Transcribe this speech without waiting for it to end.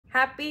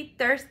Happy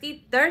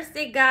Thirsty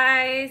Thursday,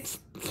 guys.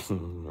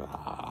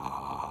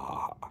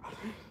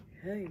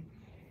 Hey.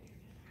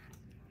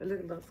 It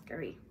looks a little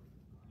scary.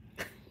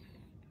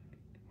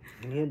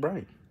 A little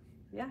bright.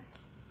 Yeah.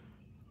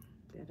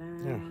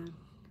 Yeah.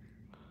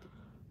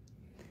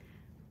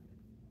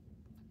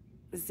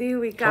 See,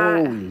 we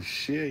got Holy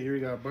shit, here we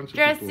got a bunch of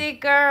Dressy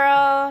people.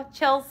 Girl,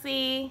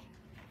 Chelsea.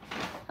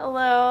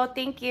 Hello,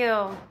 thank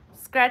you.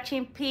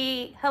 Scratching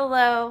Pete,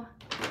 hello.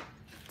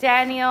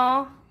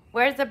 Daniel,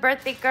 where's the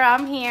birthday girl?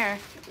 I'm here.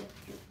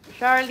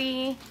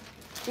 Charlie,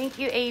 thank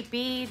you.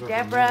 AB,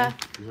 Deborah.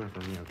 These are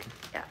for me, okay?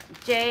 Yeah.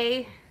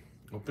 Jay.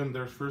 Open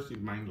theirs first,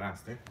 eat mine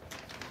last, eh?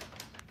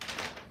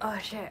 Oh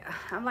shit,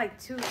 I'm like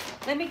too.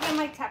 Let me get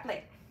my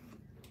tablet.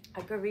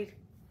 I could read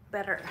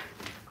better.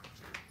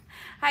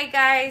 Hi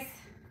guys.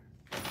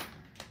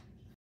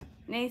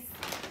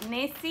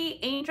 Nancy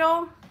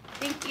Angel,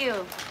 thank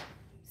you.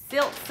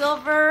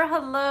 Silver,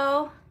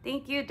 hello.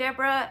 Thank you,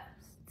 Deborah,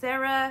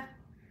 Sarah.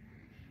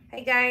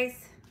 Hi guys.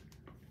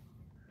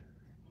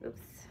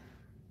 Oops.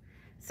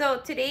 So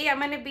today I'm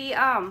gonna be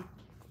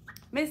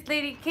Miss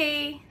Lady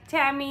K,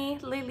 Tammy,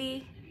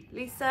 Lily,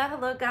 Lisa.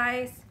 Hello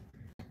guys.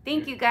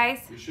 Thank you guys.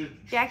 You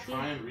should Jackie.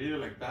 try and read it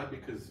like that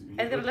because Is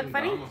it gonna look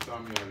funny? Okay.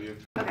 You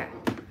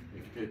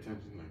can pay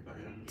attention like that,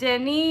 yeah.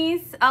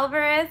 Denise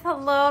Alvarez,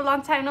 hello,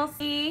 long time no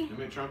see. Let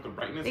me turn up the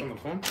brightness on the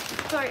phone.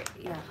 Sorry,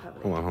 yeah,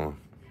 probably. Hold on.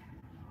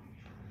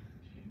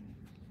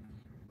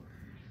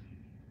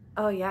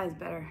 Oh yeah, it's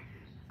better.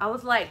 I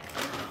was like,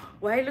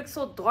 why it looks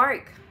so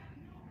dark?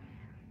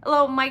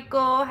 Hello,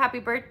 Michael. Happy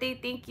birthday.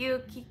 Thank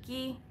you,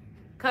 Kiki.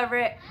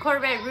 Corvette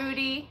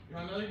Rudy. You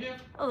want another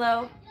gift?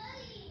 Hello.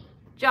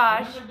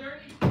 Josh.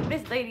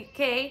 Miss Lady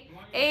K.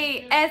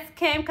 Hey, S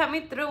Kim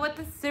coming through with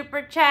the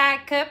super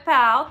chat.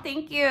 Kapow.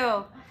 Thank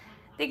you.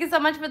 Thank you so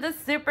much for the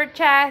super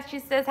chat. She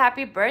says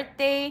happy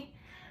birthday.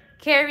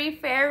 Carrie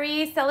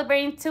Ferry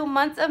celebrating 2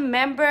 months of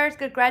members.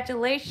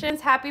 Congratulations.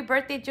 Happy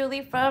birthday,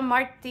 Julie, from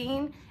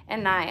Martine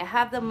and I.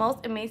 Have the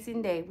most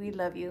amazing day. We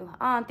love you.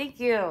 Oh, thank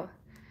you.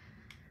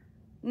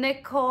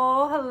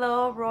 Nicole,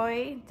 hello.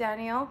 Roy,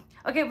 Daniel.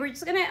 Okay, we're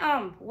just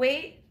gonna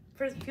wait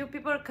for a few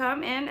people to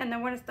come in and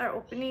then we're gonna start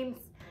opening.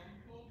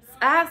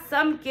 I have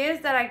some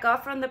gifts that I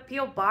got from the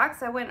P.O.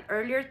 box. I went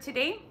earlier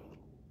today.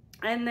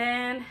 And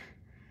then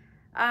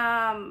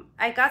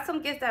I got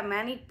some gifts that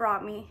Manny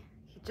brought me.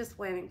 He just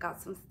went and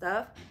got some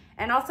stuff.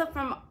 And also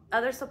from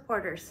other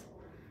supporters.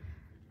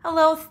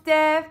 Hello,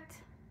 Steph.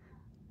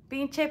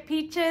 Pinche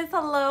Peaches.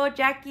 Hello,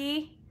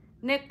 Jackie.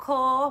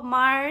 Nicole.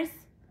 Mars.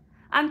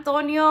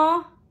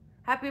 Antonio.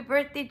 Happy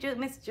birthday,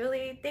 Miss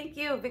Julie. Thank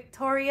you.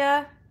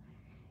 Victoria.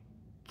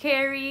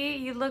 Carrie,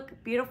 you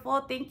look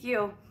beautiful. Thank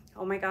you.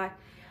 Oh my God.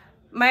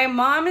 My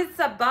mom is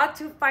about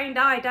to find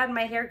out I dyed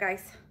my hair,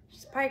 guys.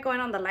 She's probably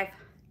going on the live.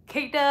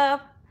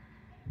 K-Dub.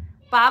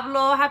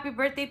 Pablo, happy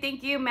birthday.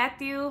 Thank you.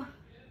 Matthew.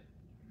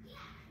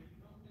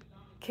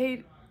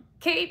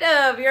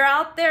 K-Dub, you're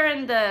out there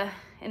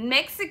in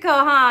Mexico,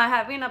 huh?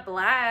 Having a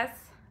blast.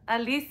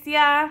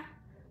 Alicia.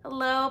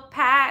 Hello,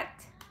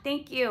 Pat.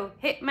 Thank you.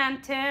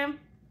 Hitman Tim.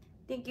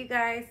 Thank you,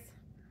 guys.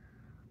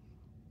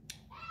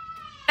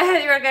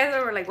 You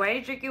guys were like, why are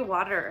you drinking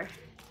water?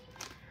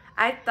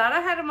 I thought I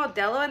had a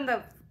Modelo in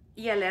the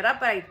hielera,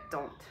 but I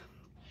don't.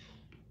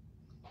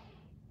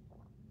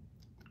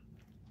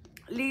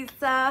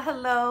 Lisa,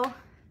 hello.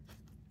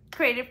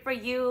 Created for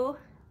you.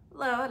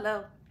 Hello,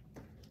 hello.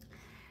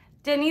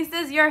 Denise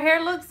says, your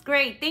hair looks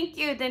great. Thank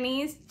you,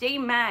 Denise. J.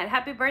 Matt,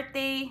 happy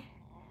birthday.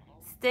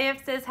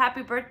 Steph says,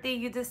 happy birthday.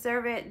 You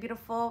deserve it.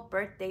 Beautiful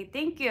birthday.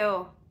 Thank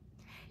you.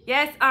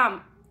 Yes,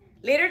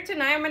 later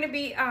tonight I'm gonna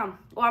be I'm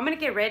gonna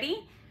get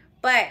ready,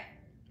 but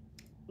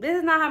this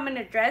is not how I'm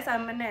gonna dress.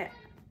 I'm gonna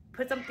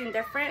put something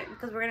different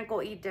because we're gonna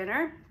go eat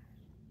dinner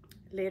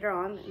later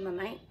on in the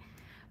night.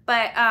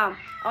 But I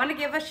want to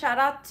give a shout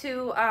out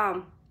to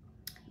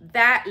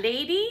that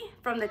lady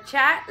from the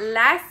chat.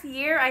 Last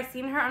year I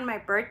seen her on my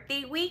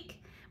birthday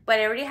week, but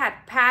it already had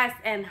passed.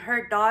 And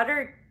her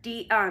daughter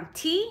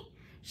T,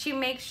 she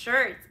makes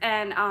shirts,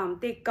 and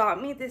they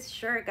got me this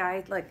shirt,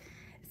 guys. Look,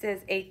 it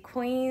says a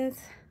queen's.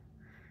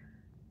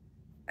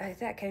 I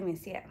can't even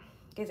see it.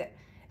 Is it?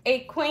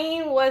 A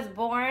queen was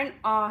born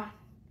on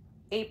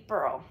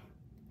April.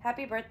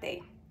 Happy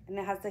birthday. And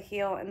it has the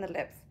heel and the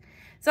lips.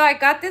 So I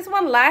got this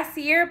one last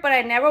year, but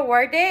I never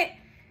wore it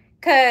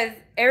because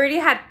it already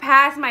had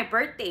passed my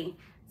birthday.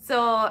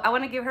 So I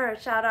want to give her a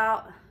shout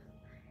out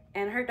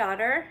and her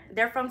daughter.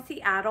 They're from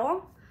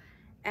Seattle.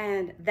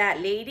 And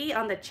that lady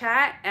on the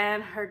chat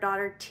and her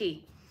daughter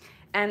T.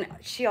 And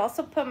she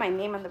also put my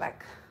name on the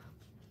back.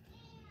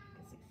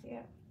 See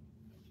it?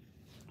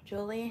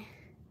 Julie.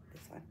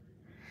 This one.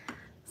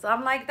 So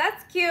I'm like,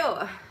 that's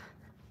cute.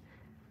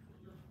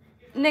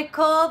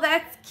 Nicole,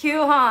 that's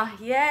cute, huh?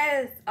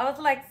 Yes. I was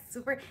like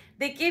super.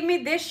 They gave me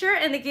this shirt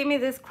and they gave me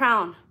this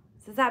crown.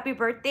 It says happy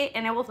birthday.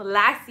 And it was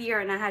last year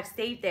and I had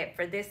saved it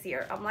for this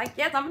year. I'm like,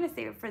 yes, I'm going to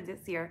save it for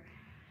this year.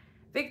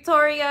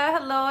 Victoria,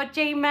 hello.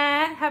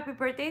 J-Matt, happy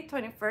birthday.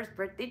 21st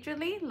birthday,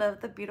 Julie. Love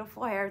the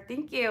beautiful hair.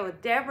 Thank you.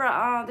 Deborah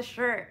on the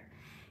shirt.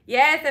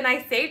 Yes, and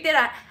I saved it.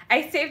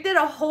 I saved it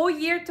a whole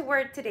year to wear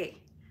it today.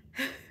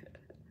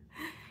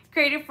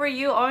 Created for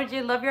you,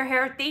 OMG. Love your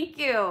hair. Thank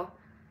you.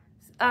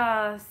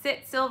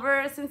 Sit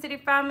Silver, SinCity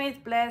family is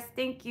blessed.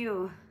 Thank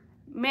you.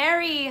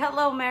 Mary,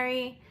 hello,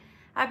 Mary.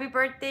 Happy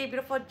birthday,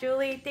 beautiful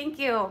Julie. Thank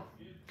you.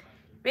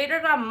 Raider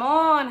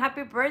Ramon,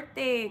 happy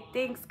birthday.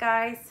 Thanks,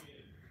 guys.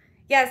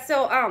 Yeah,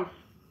 so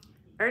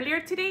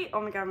earlier today, oh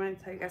my god, I'm gonna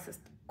tell you guys a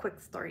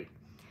quick story.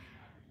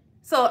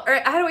 So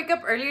I had to wake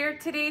up earlier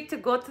today to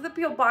go to the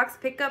PO box,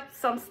 pick up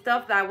some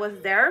stuff that was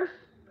there.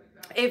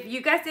 If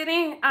you guys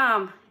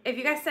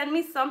send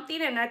me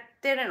something and I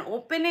didn't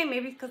open it,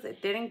 maybe because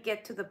it didn't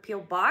get to the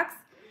PO box.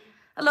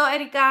 Hello,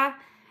 Erika.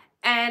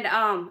 And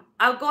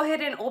I'll go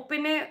ahead and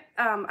open it.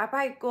 I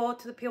probably go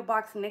to the PO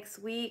box next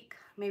week,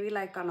 maybe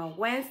like on a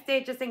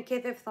Wednesday, just in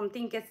case if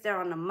something gets there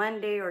on a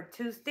Monday or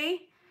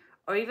Tuesday,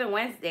 or even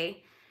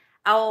Wednesday.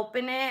 I'll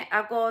open it.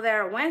 I'll go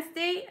there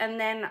Wednesday, and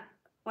then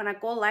when I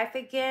go live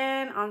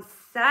again on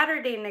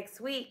Saturday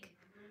next week,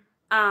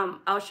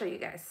 I'll show you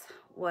guys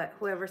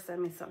whoever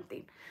sent me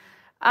something.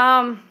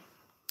 I'm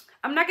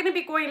not gonna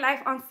be going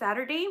live on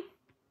Saturday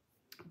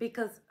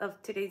because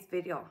of today's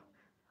video.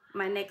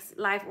 My next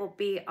live will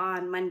be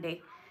on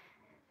Monday.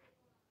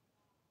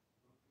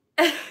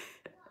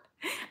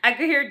 I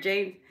could hear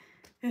James.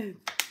 Jay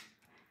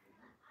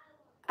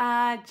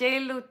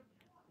Luchusa.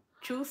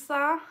 Is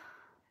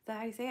that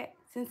how you say it?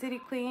 SinCity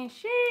Queen.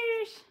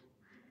 Sheesh.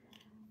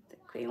 The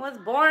Queen was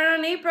born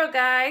in April,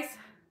 guys.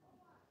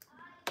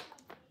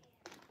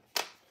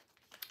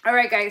 All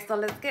right, guys. So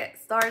let's get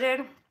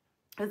started.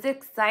 I was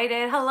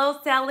excited.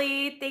 Hello,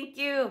 Sally. Thank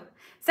you.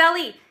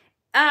 Sally,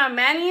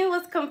 Manny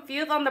was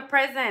confused on the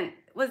present.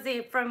 Was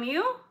it from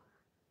you?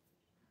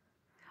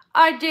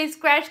 RJ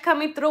Scratch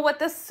coming through with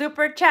the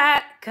super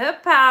chat.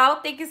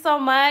 Kapow. Thank you so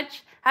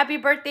much. Happy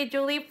birthday,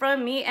 Julie,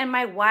 from me and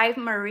my wife,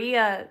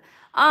 Maria.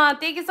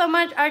 Thank you so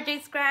much,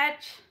 RJ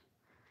Scratch.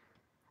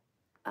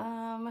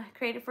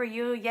 Created for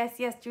you. Yes,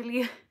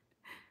 Julie.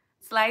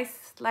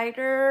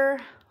 Slider.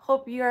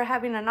 Hope you are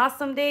having an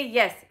awesome day.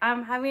 Yes,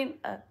 I'm having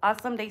an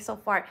awesome day so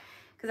far.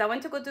 Because I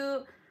went to go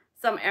do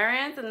some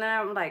errands, and then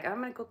I'm like, I'm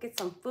going to go get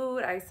some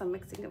food. I ate some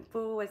Mexican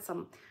food with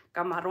some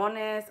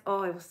camarones.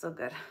 Oh, it was so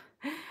good.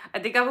 I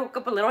think I woke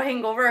up a little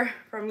hangover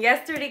from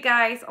yesterday,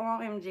 guys.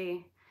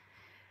 OMG.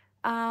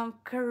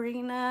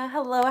 Karina,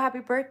 hello, happy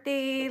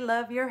birthday.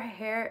 Love your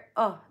hair.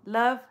 Oh,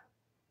 love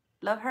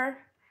her.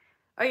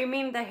 Oh, you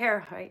mean the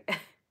hair, right?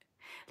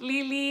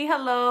 Lily,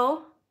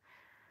 hello.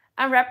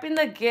 I'm wrapping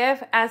the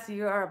gift as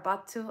you are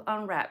about to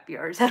unwrap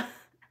yours.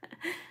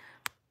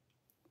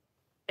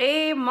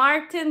 Hey,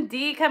 Martin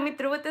D coming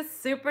through with the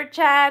super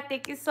chat.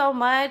 Thank you so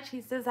much.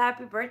 He says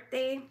happy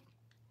birthday.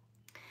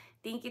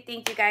 Thank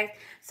you, guys.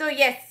 So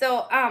yes,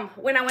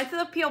 when I went to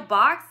the PO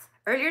box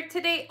earlier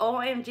today,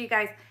 OMG,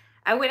 guys,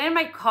 I went in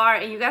my car,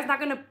 and you guys not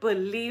gonna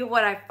believe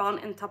what I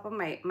found on top of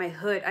my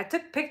hood. I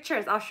took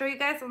pictures. I'll show you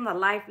guys on the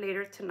live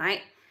later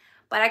tonight,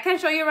 but I can't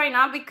show you right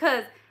now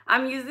because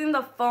I'm using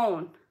the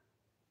phone.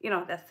 You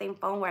know, that same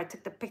phone where I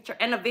took the picture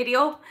and the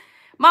video.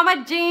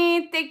 Mama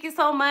Jean, thank you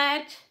so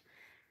much.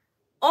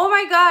 Oh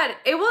my God,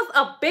 it was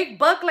a big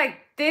bug like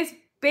this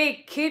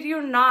big, kid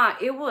you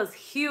not. It was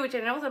huge,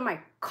 and it was in my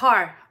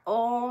car.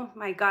 Oh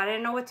my God, I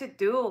didn't know what to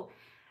do.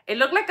 It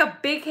looked like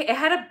it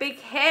had a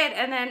big head,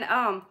 and then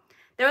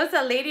there was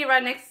a lady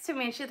right next to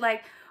me, and she's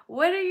like,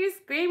 what are you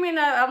screaming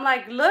at? I'm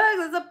like, look,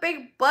 there's a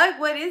big bug.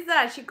 What is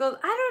that? She goes,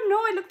 I don't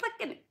know. It looks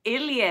like an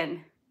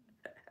alien.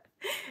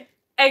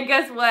 And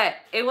guess what?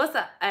 It was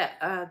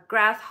a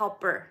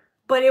grasshopper,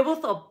 but it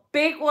was a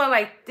big one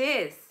like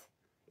this.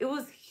 It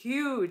was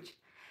huge.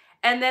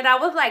 And then I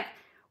was like,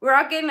 we're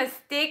all getting a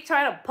stick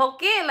trying to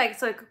poke it, like,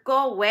 so it could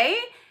go away.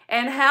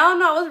 And hell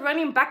no, I was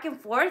running back and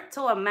forth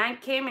till a man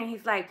came, and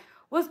he's like,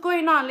 what's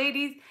going on,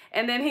 ladies?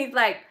 And then he's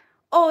like,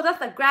 oh,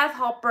 that's a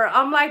grasshopper.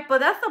 I'm like, but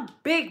that's a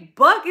big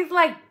bug. It's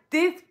like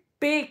this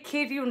big,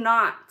 kid you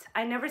not.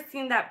 I never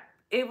seen that.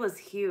 It was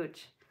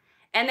huge.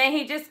 And then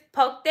he just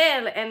poked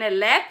it, and it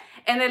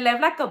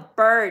left like a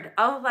bird.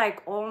 I was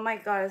like, oh my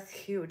God, it's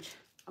huge.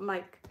 I'm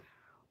like,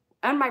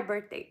 on my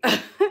birthday.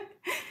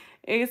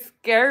 It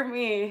scared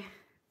me.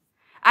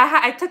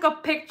 I took a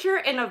picture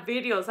and a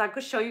video so I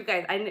could show you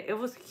guys. It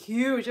was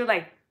huge. It was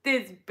like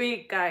this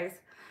big, guys.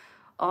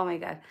 Oh my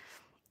God.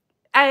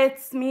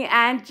 It's me,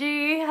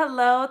 Angie.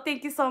 Hello.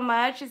 Thank you so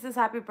much. She says,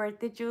 happy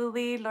birthday,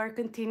 Julie. Lord,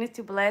 continue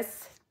to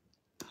bless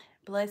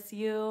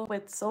you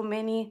with so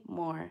many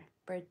more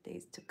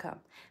birthdays to come.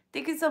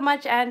 Thank you so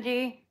much,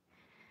 Angie.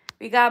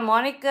 We got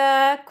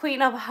Monica,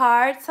 Queen of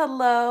Hearts.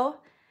 Hello.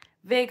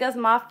 Vegas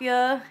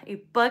Mafia. A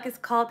bug is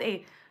called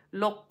a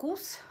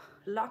locus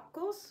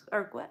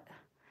or what?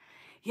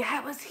 Yeah,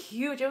 it was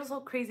huge. It was so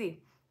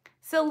crazy.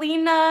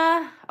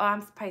 Selena. Oh,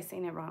 I'm probably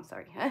saying it wrong.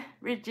 Sorry.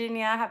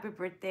 Virginia, happy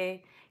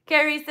birthday.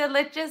 Carrie said,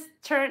 let's just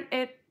turn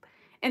it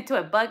into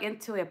a bug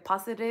into a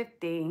positive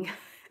thing.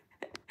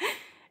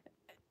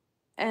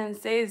 And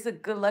say it's a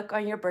good luck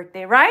on your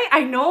birthday, right?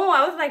 I know.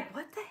 I was like,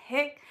 what the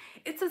heck?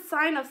 It's a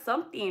sign of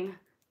something.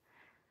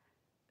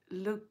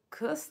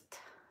 Locust.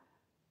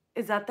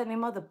 Is that the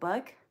name of the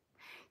bug?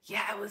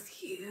 Yeah, it was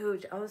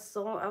huge.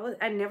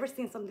 I never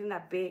seen something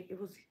that big. It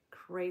was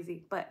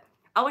crazy. But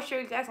I will show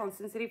you guys on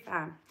SinCity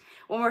Fam.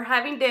 When we're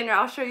having dinner,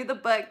 I'll show you the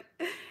bug.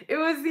 It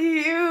was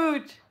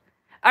huge.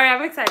 All right,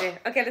 I'm excited.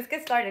 Okay, let's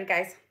get started,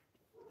 guys.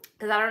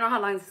 Because I don't know how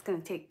long this is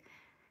going to take.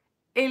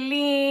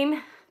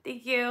 Eileen,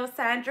 thank you.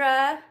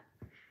 Sandra.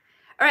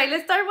 All right,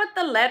 let's start with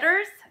the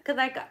letters. Because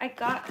let's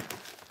start.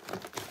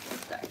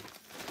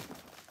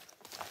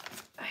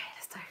 All right,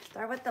 let's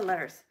start with the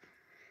letters.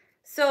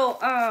 So,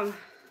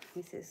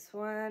 this is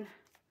one.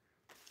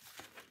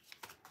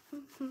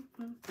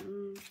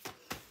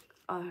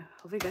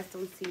 Hope you guys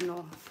don't see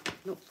no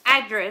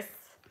address.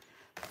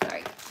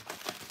 Sorry.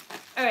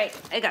 All right,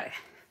 I got it.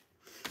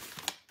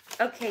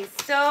 Okay,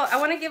 so I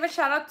want to give a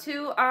shout out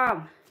to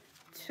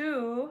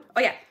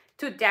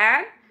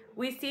Dan.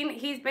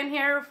 He's been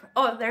here.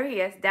 Oh, there he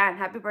is. Dan,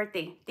 happy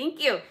birthday. Thank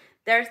you.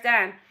 There's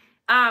Dan.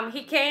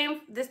 He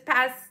came this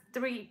past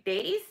 3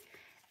 days,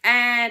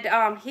 and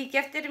he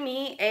gifted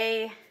me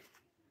a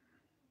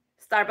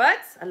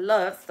Starbucks. I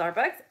love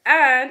Starbucks.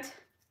 And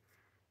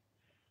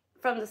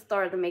from the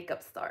store, the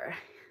makeup store,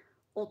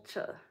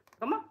 Ulta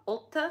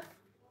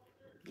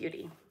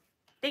Beauty.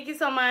 Thank you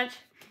so much.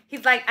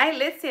 He's like, I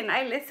listen.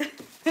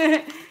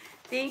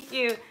 Thank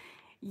you.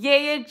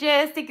 Yeah,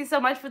 Jess, thank you so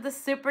much for the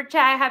super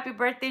chat. Happy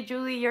birthday,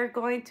 Julie. You're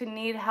going to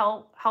need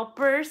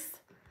helpers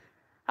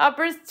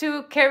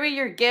to carry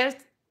your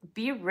gift.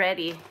 Be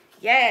ready.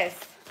 Yes,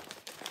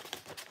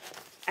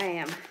 I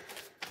am.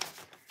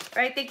 All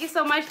right, thank you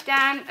so much,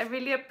 Dan. I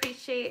really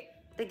appreciate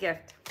the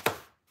gift.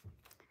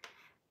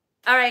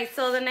 All right,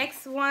 so the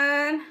next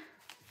one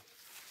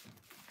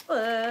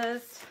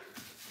was,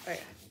 all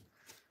right,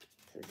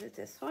 is it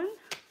this one?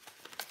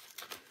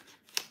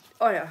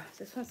 Oh yeah,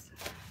 this one's,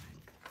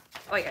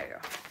 oh yeah.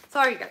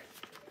 Sorry guys,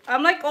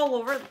 I'm like all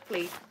over the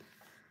place.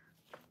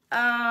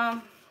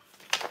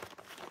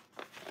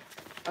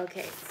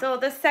 Okay, so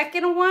the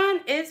second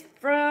one is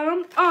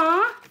from,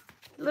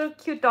 little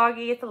cute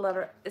doggy. It's a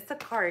letter, it's a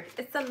card.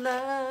 It's a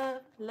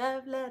love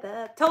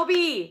letter.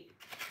 Toby,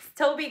 it's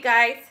Toby,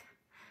 guys.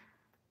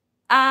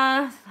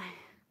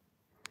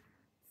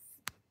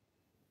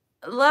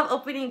 Love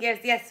opening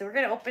gifts. Yes, we're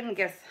gonna open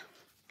gifts.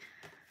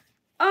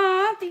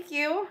 Oh, thank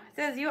you. It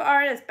says you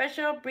are a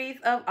special breed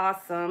of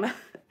awesome.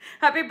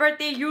 Happy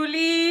birthday,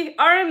 Yuli.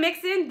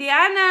 Mixin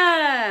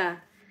Diana.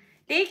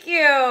 Thank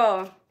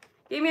you.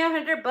 Give me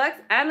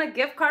 $100 and a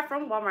gift card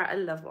from Walmart. I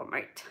love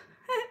Walmart.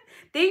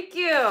 Thank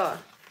you.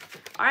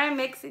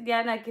 Mixin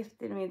Diana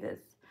gifted me this.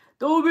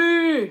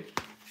 Toby.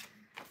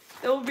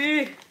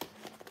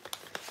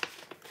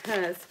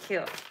 That's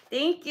cute.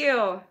 Thank you.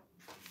 All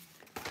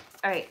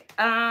right.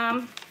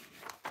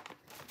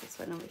 This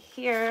one over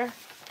here.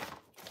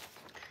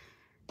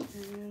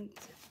 And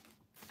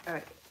all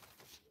right.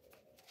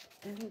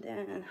 And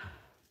then,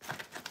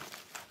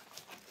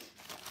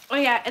 oh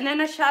yeah, and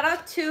then a shout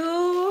out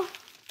to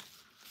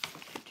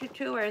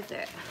where is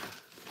it?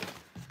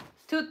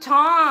 To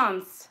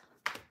Tom's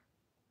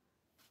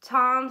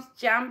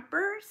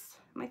Jumpers.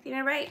 Am I saying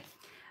it right?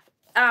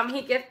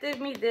 He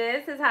gifted me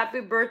this. His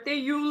happy birthday,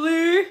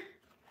 Yuli.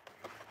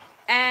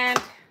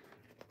 And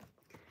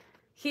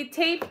he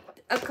taped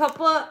a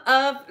couple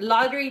of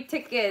lottery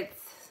tickets.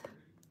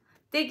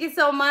 Thank you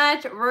so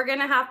much. We're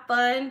gonna have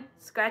fun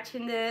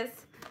scratching this.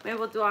 Maybe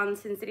we'll do on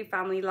SinCity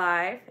Family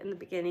Live in the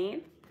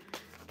beginning.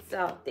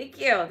 So thank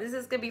you. This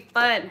is gonna be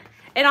fun.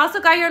 And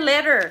also got your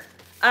letter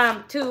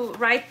to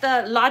write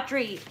the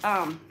lottery.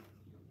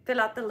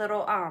 Fill out the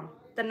little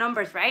the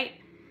numbers, right?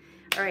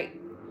 All right.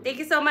 Thank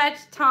you so much,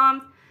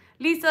 Tom.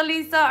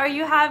 Lisa, are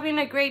you having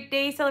a great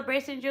day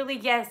celebration, Julie?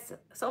 Yes.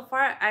 So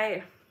far,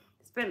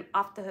 it's been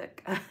off the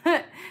hook.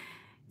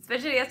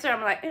 Especially yesterday,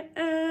 I'm like,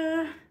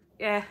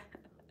 yeah.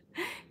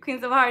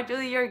 Queens of Heart,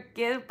 Julie, your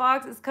gift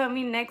box is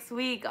coming next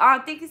week.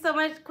 Thank you so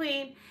much,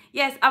 Queen.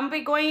 Yes, I'm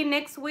be going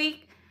next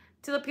week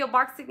to the P.O.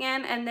 box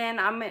again, and then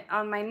I'm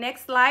on my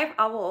next live.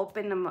 I will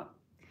open them up.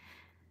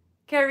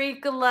 Carrie,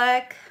 good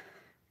luck.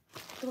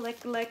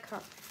 Good luck.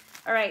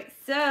 All right,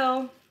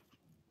 so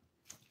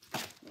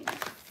let's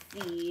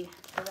see.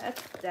 So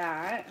that's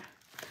that.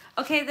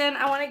 Okay, then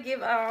I want to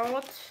give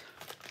out.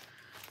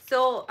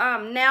 So,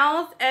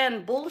 Nails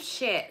and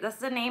Bullshit. That's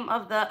the name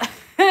of the...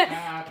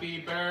 Happy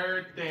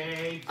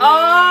birthday to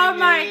Oh you.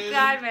 my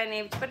God,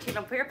 Manny. Put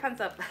your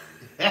pants up.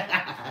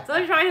 So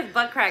he's showing his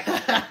butt crack.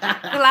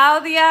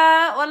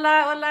 Claudia,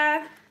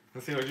 hola.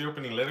 Let's see, are you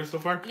opening letters so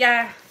far?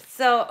 Yeah.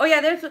 So, oh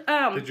yeah, there's...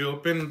 Did you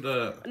open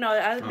the... No,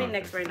 I'll be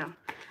next right now.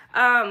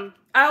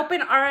 I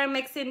opened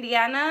RMX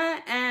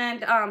Indiana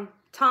and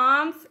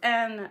Tom's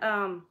and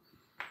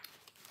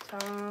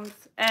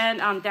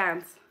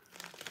Dan's.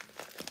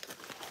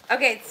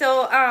 Okay,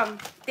 so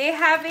they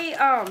have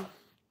a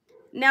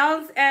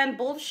Nails and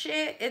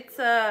Bullshit. It's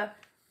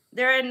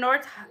they're in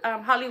North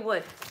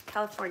Hollywood,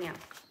 California.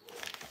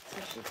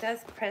 So she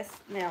does press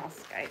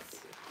nails,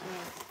 guys.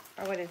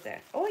 Or what is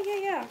that? Oh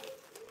yeah.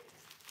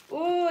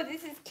 Oh,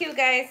 this is cute,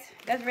 guys.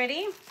 You guys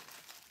ready?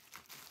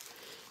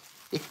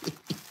 There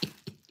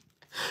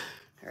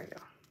we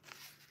go.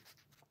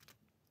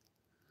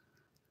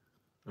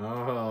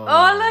 Oh.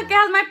 Oh, look, it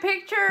has my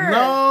picture.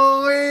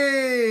 No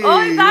way.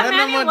 Oh, is that Ana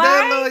Manny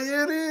Modelo. White?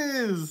 Yeah, it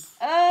is.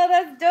 Oh,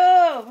 that's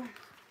dope.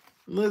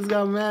 Look, it's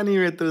got Manny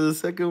right there. The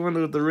second one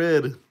with the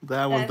red.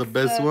 That one's the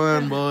That's best so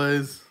one, cool.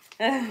 boys.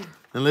 And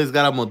look, it's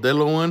got a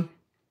Modelo one.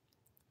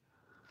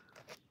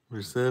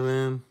 Number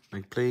 7.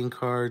 Like playing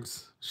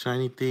cards.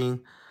 Shiny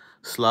thing.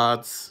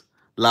 Slots.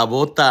 La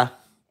Bota.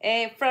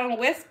 From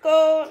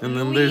Wisco, And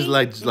then there's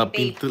Louis, like and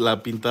Babe. la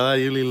pintada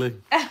Yuli. Look.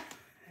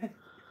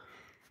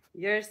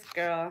 Yours,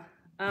 girl.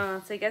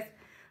 So I guess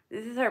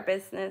this is her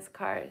business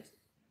card.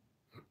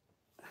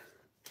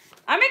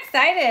 I'm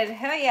excited.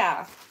 Hell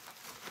yeah.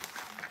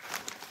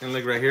 And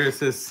look right here, it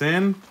says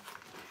SinCity.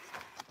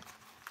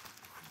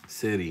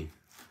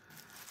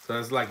 So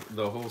that's like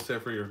the whole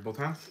set for your both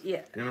hands?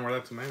 Yeah. You're gonna wear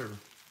that tonight or?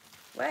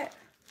 What?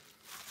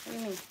 What do you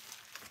mean?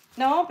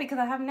 No, because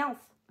I have nails.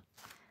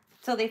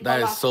 So they fall That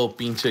is off. so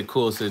pinche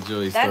cool, said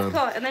Joyce. That's cool.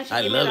 And then she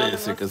I gave me love all it, the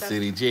Sica stuff.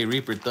 City. J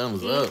Reaper,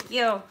 thumbs up. Thank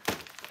you. All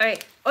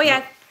right. Oh,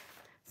 yeah.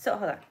 So,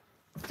 hold on.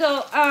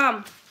 So,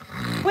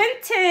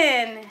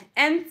 Quentin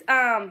and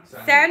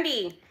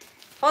Sandy.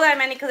 Hold on,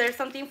 Manny, because there's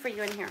something for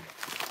you in here.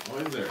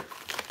 What is there?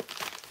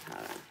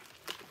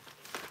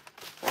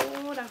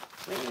 Hold on.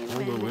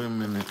 Wait a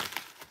minute.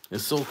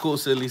 It's so cool,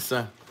 said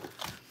Lisa.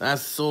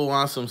 That's so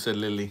awesome, said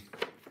Lily.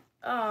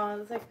 Oh,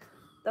 it's like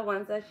the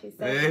ones that she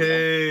said.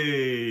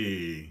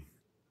 Hey.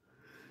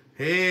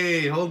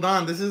 Hey, hold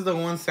on. This is the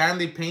one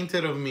Sandy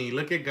painted of me.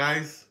 Look at,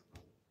 guys.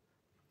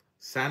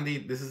 Sandy,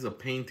 this is a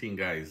painting,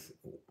 guys.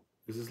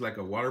 This is like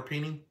a water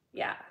painting.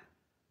 Yeah.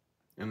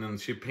 And then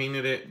she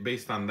painted it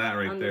based on that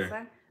right there. This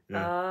one?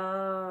 Yeah.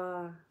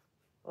 Oh,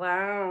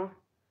 wow.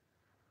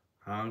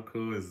 How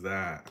cool is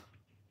that?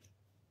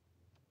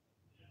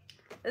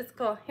 It's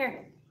cool.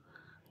 Here.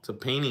 It's a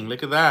painting.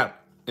 Look at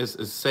that.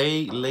 It's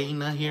Say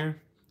Lena here.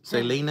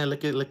 Say Lena,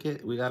 look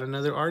at. We got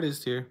another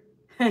artist here.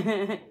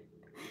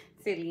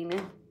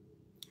 Selena.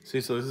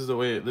 See, so this is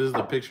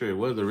the picture. It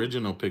was the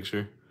original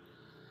picture.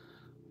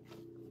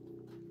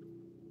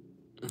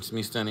 It's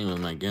me standing with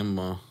my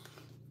gimbal.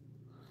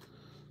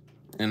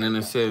 And then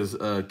it says,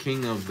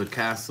 King of the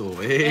Castle.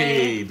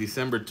 Hey, this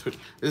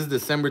is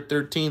December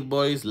 13th,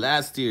 boys,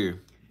 last year.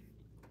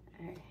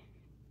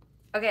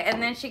 Okay,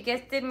 and then she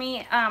gifted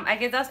me, I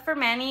guess that's for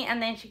Manny,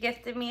 and then she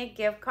gifted me a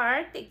gift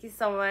card. Thank you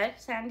so much,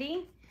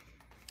 Sandy.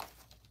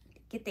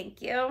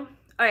 Thank you. All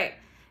right,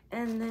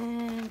 and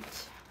then,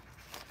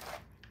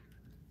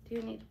 do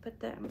you need to put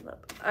the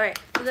envelope? All right,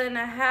 so then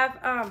I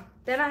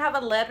have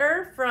a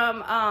letter from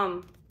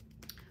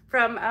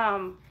Miss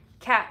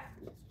Cat.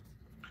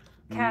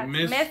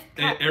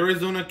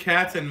 Arizona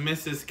Cats and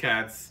Mrs.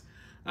 Cats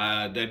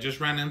that just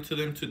ran into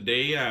them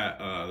today at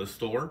the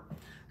store.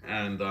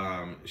 And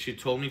she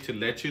told me to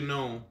let you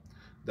know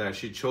that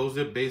she chose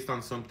it based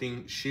on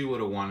something she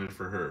would have wanted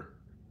for her.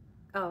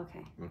 Oh,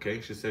 okay.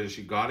 Okay, she said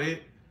she got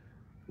it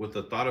with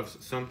the thought of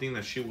something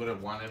that she would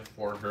have wanted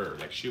for her.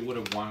 Like she would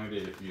have wanted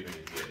it if you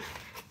didn't get it.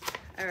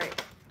 All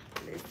right,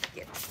 let's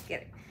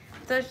get it.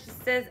 So she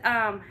says,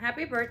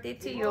 happy birthday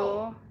to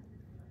you.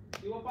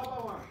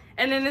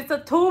 And then it's a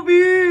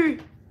Toby.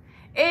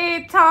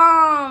 Hey,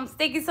 Toms.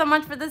 Thank you so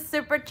much for the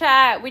super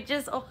chat. We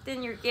just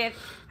opened your gift.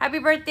 Happy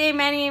birthday,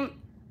 Manny.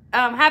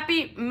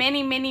 Happy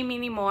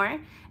many more.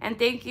 And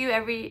thank you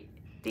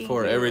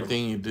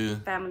everything you do.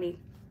 Family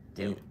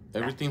do.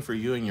 Everything for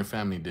you and your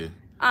family do.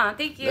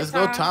 Thank you, Let's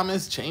Tom. go,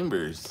 Thomas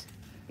Chambers.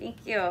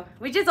 Thank you.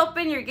 We just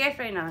opened your gift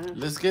right now.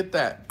 Let's get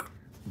that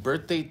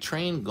birthday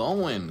train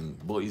going,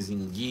 boys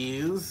and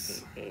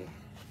girls. Okay.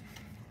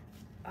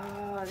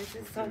 Oh, this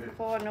is so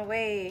cool. No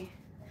way.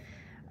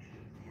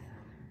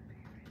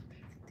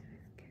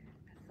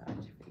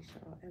 Massage,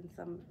 facial, and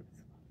some.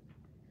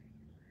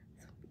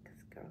 Because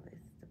girl is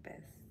the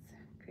best.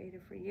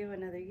 Created for you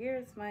another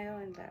year. Smile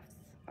and laughs.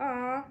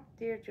 Aw,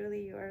 dear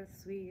Julie, you are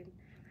sweet.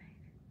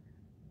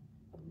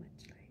 So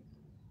much light.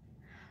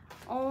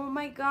 Oh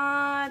my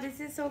God, this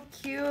is so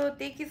cute.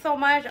 Thank you so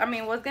much. I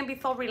mean, what's gonna be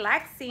so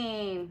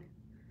relaxing?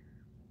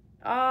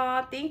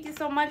 Oh, thank you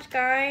so much,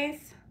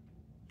 guys.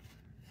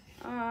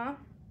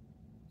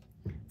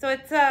 So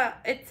it's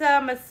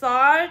a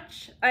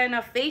massage and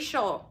a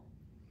facial.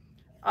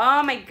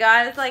 Oh my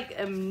God, it's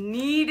like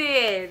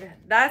needed.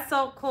 That's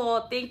so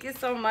cool. Thank you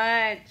so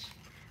much.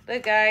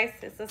 Look, guys,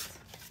 it's just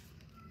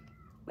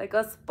like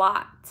a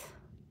spot.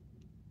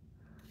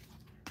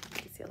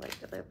 You see like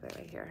a little bit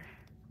right here.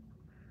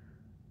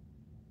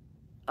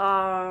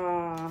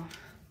 Oh,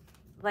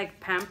 like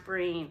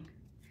pampering.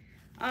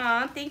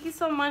 Oh, thank you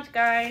so much,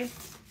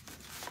 guys.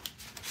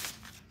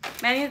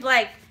 Man, he's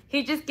like,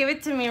 he just give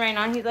it to me right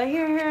now. He's like,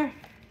 here.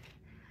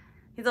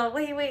 He's like,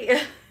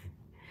 wait.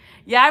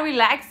 Yeah,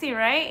 relaxing,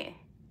 right?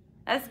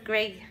 That's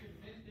great.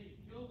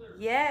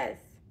 Yes.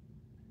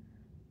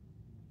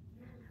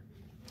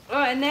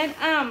 Oh, and then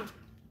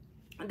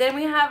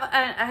we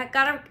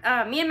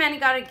have me and Manny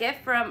got a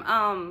gift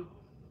from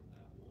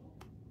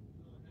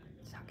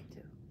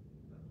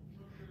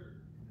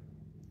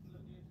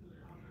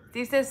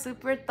This is a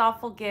super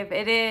thoughtful gift.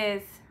 It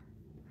is.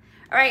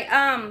 All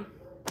right.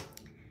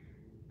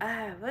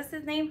 What's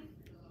his name?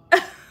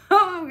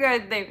 Oh,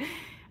 good name.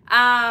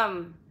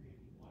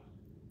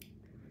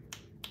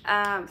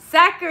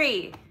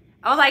 Zachary.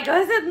 I was like,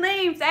 what's his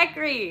name?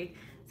 Zachary.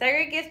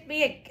 Zachary gives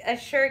me a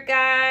shirt,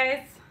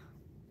 guys.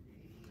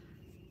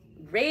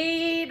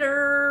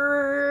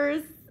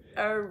 Raiders.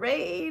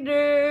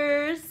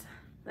 Raiders.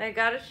 I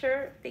got a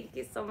shirt. Thank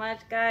you so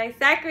much, guys.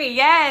 Zachary,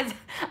 yes.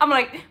 I'm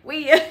like,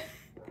 wait.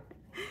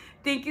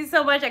 Thank you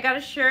so much. I got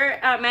a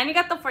shirt. Manny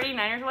got the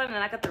 49ers one, and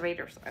I got the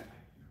Raiders one.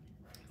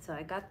 So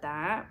I got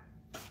that.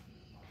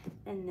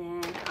 And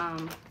then,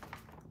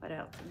 what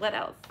else? What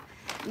else?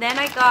 And then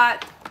I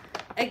got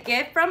a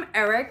gift from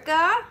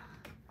Erica.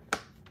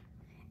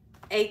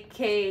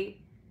 A.K.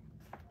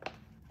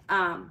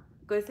 ¿Cómo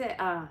dice?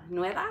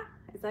 Nueva?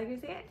 Is that how you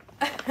say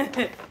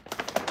it?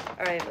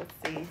 All right, let's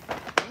see.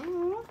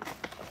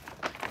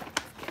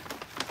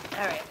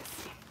 All right, let's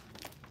see.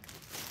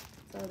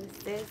 So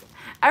this is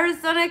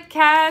Arizona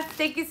Cat.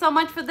 Thank you so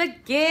much for the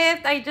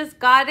gift. I just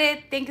got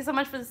it. Thank you so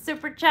much for the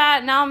super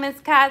chat. Now Miss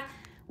Cat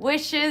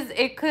wishes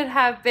it could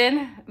have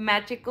been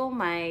Magical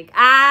Mike.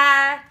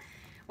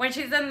 When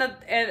she's in the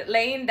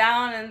laying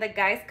down and the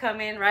guys come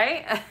in,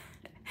 right?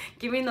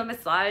 Giving the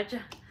massage.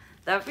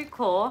 That'd be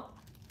cool.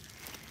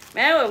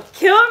 Man, it would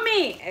kill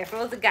me if it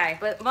was a guy.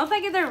 But most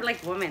likely they're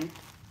like women.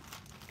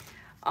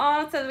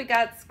 Oh, so we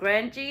got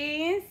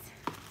scrunchies.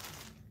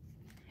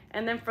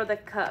 And then for the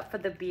cup, for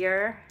the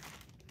beer.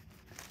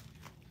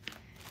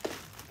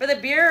 For the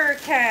beer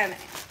can.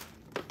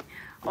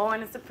 Oh,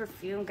 and it's a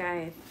perfume,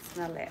 guys.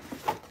 Smell it.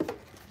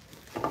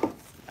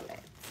 Smell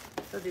it.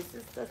 So this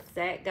is the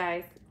set,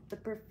 guys. The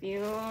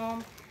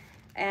perfume.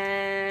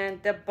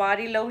 And the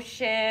body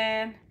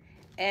lotion.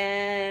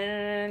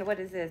 And what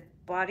is this?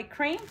 Body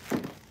cream.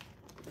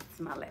 Let's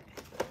smell it.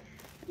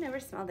 I've never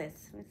smelled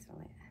this. Let me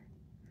smell it.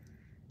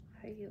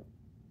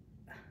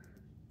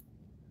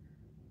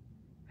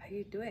 How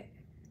you do it?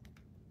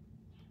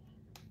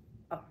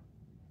 Oh.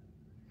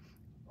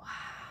 Wow.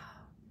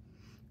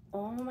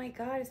 Oh my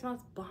God, it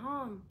smells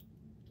bomb.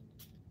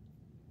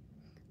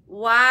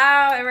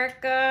 Wow,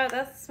 Erica,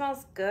 that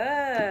smells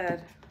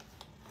good.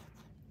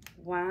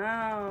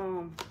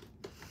 Wow.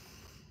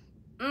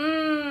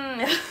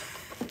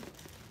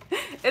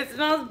 It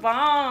smells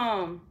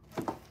bomb.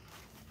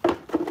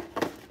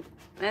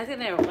 I'm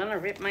gonna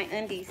rip my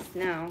undies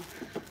now.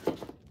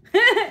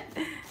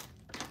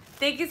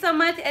 Thank you so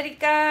much,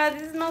 Erika.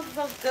 This smells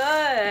so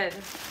good.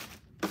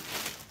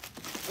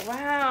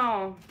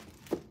 Wow.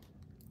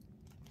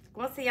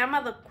 ¿Cómo se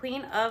llama? The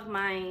queen of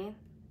mine.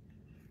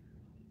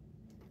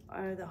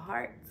 Or the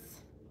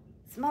hearts.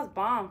 It smells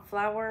bomb.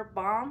 Flower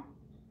bomb.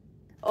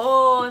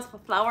 Oh, it's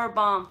flower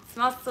bomb. It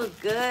smells so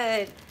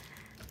good.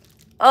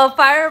 Oh,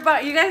 fire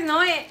bomb. You guys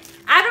know it?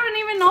 I don't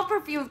even know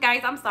perfumes,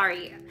 guys. I'm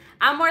sorry.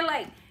 I'm more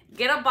like,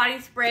 get a body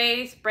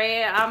spray,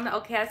 spray it.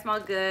 Okay, I smell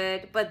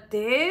good. But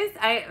this,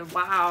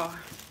 wow.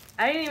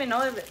 I didn't even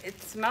know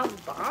it smells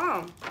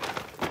bomb.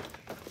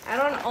 I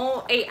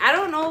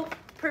don't know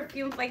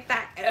perfumes like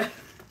that.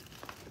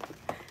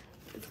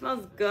 It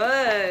smells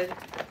good.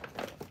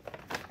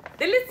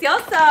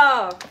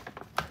 Delicioso.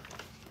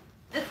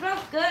 It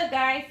smells good,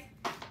 guys.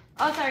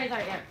 Oh, sorry.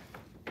 Yeah.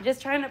 I'm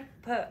just trying to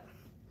put.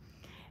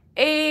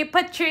 Hey,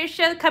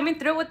 Patricia coming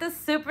through with the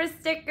super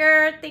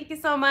sticker. Thank you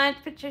so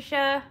much,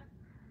 Patricia.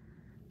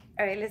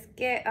 All right, let's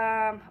get,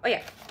 oh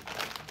yeah.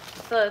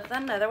 So it's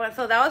another one.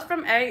 So that was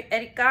from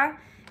Erika.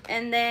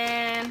 And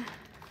then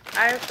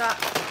I got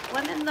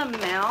one in the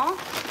mail.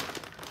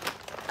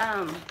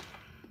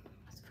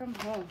 It's from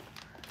who?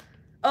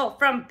 Oh,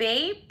 from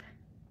Babe.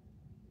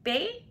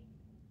 Babe?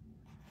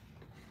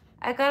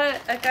 I got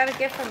a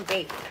gift from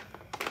Babe.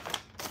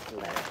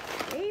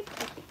 Babe?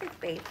 I think it's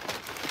Babe.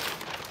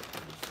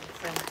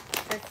 So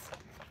it's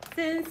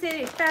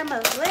SinCity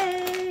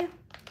family.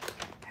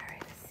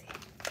 Alright, let's see.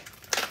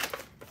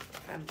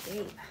 From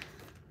Babe.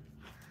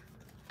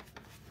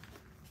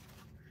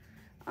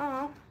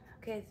 Oh,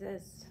 okay, it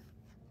says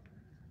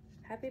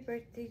happy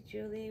birthday,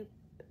 Julie.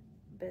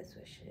 Best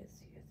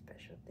wishes, your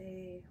special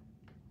day.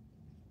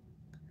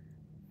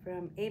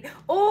 From AB.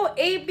 Oh,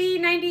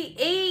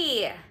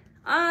 AB98.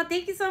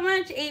 Thank you so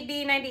much,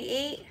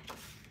 AB98.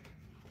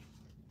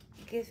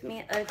 Gives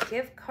me a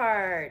gift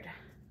card.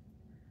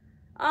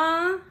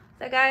 I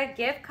got a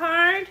gift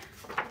card.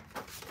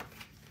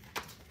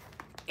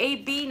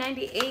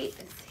 AB98. Is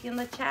he in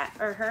the chat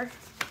or her?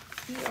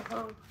 He or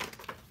her?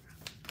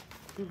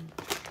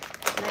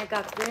 And I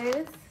got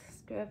this.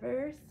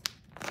 Scrubbers.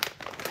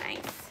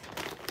 Nice.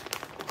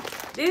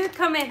 These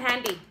come in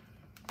handy.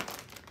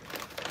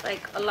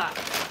 Like a lot.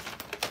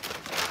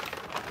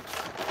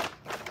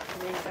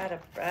 And then got a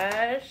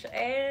brush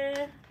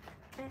and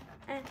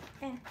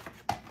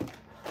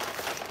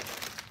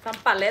some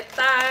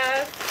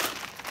paletas.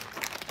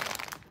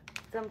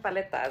 Some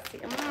paletas.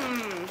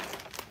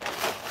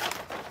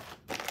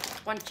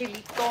 One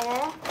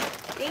chilito.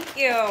 Thank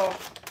you.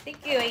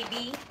 Thank you,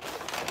 AB.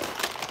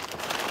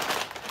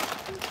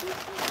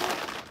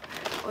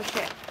 Oh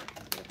shit.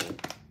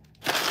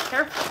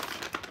 Careful.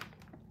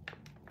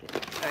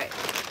 Alright.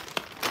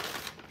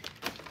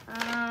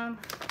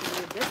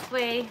 This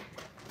way.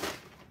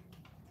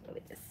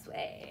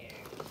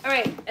 All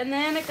right, and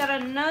then I got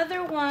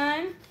another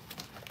one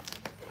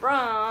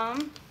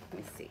from, let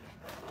me see.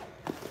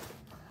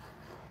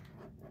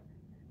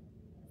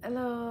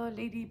 Hello,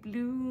 Lady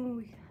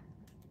Blue.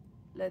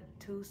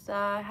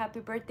 Latusa,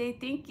 happy birthday.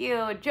 Thank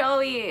you.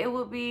 Joey, it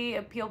will be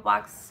a P.O.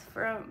 box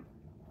from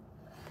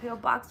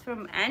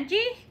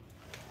Angie.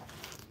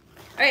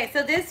 All right,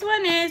 so this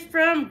one is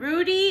from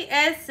Rudy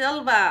S.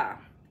 Silva.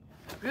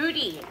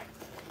 Rudy.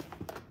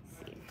 Let's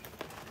see.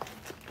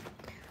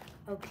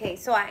 Okay,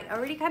 so I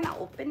already kind of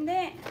opened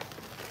it.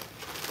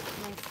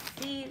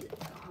 I see.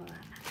 Hold on.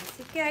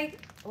 Así que hay.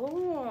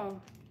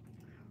 Oh,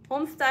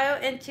 home style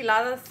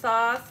enchilada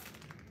sauce.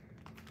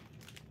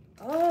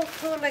 Oh,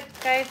 cool. Like,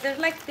 guys, there's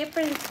like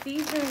different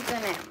seasons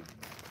in it.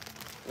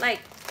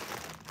 Like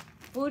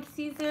food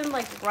season,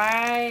 like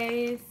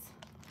rice.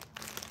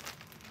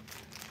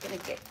 Gonna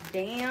get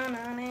down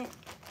on it.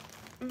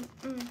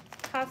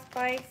 Hot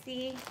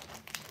spicy.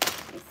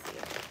 Let me see.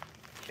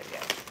 Show you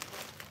guys.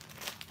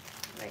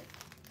 Like,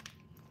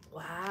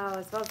 wow,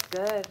 it smells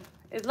good.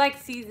 It's like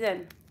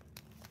seasoned.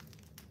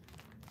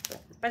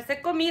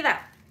 Parece comida.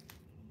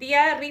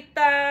 Tía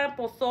Rita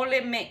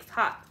pozole mix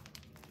hot.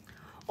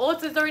 Oh,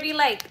 so it's already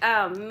like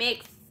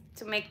mixed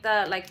to make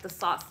the like the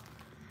sauce.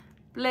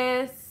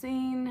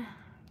 Blessing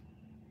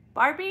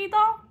Barbie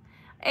doll.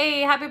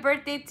 Hey, happy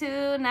birthday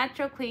to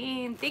Natural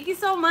Queen. Thank you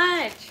so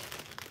much.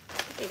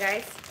 Hey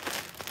guys.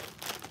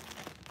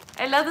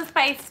 I love the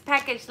spice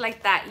package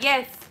like that.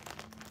 Yes.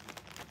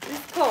 This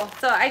is cool.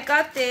 So I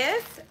got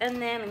this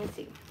and then let me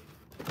see.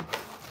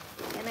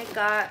 And I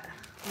got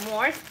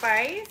more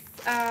spice.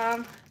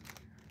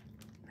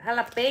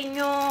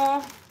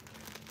 Jalapeno.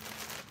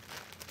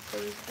 So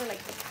these are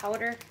like the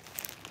powder.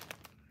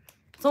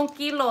 Son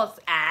kilos.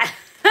 Ah,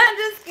 I'm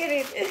just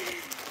kidding.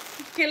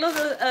 Kilos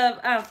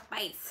of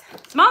spice.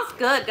 Smells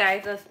good,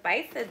 guys. The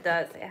spice, it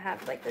does. It has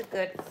like a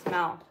good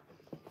smell.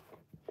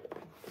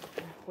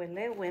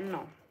 Huele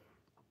bueno.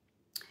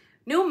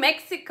 New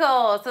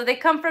Mexico. So they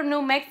come from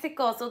New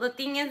Mexico. So the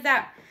thing is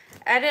that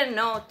I didn't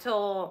know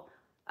till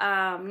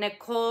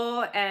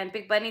Nicole and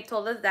Big Bunny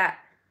told us that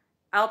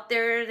out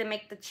there they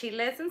make the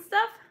chiles and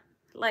stuff.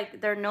 Like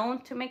they're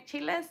known to make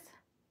chiles.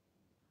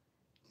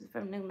 It's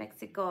from New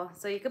Mexico.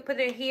 So you can put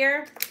it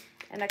here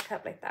and a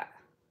cup like that.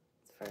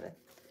 It's for the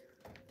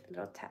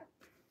little tap.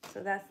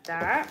 So that's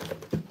that.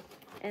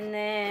 And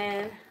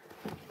then,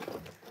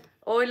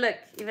 oh look,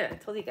 even I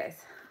told you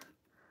guys.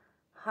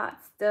 Hot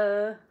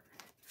stuff.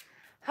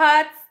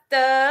 Hot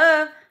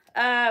stuff.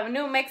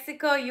 New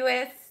Mexico,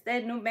 US,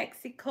 and New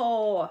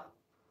Mexico.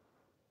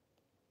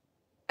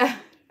 I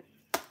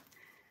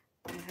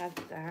have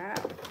that.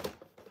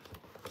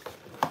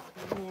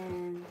 And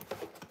then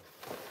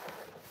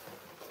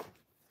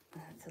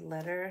that's a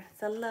letter.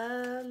 It's a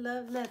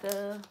love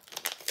letter.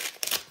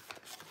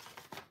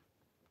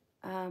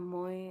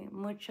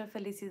 Muchas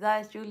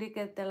felicidades, Julie,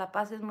 que te la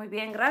pases muy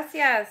bien.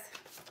 Gracias.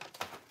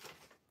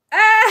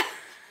 Ah!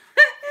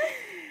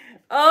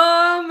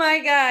 Oh my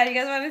God. You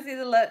guys want to see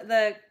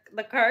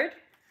the card?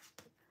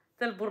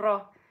 Del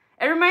burro.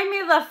 It reminds me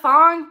of the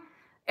song.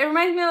 It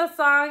reminds me of the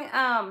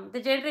song, the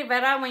Jenny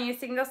Rivera, when you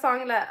sing the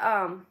song, like,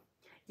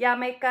 ya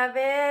me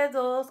cabe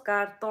dos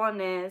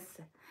cartones.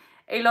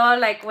 Y luego,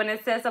 like, when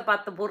it says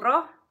about the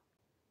burro.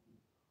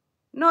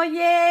 No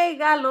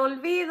llega al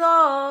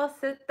olvido,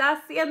 se está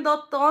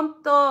haciendo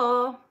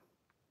tonto.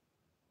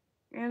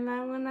 En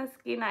alguna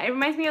esquina. It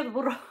reminds me of the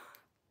burro.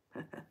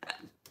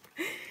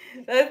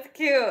 That's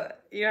cute.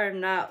 You're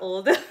not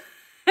old.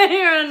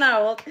 You're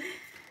not old.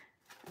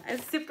 A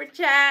super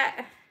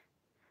chat.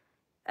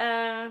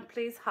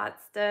 Please, hot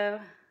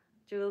stuff.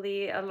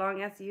 Julie, as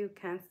long as you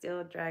can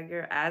still drag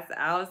your ass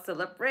out,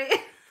 celebrate.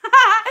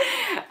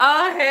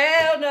 Oh,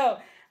 hell no.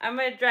 I'm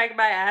going to drag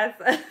my ass.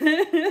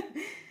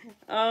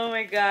 Oh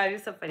my God, you're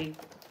so funny.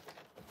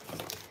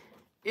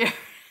 Yeah.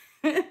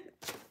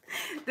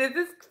 This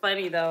is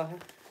funny though.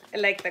 I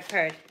like the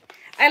card.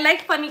 I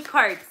like funny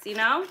cards, you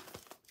know?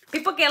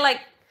 People get like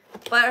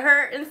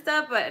butthurt and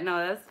stuff, but no,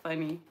 that's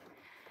funny.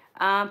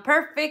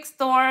 Perfect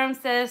Storm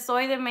says,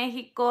 soy de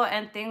Mexico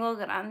and tengo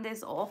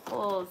grandes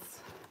ojos.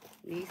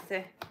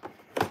 Dice.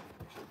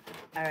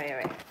 All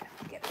right.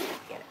 Get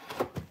it.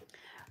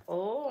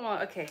 Oh,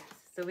 okay.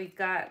 So we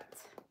got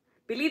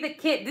Billy the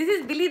Kid. This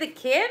is Billy the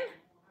Kid?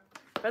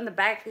 From the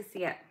back, you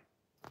see it.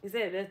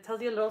 It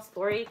tells you a little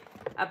story,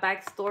 a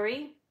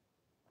backstory.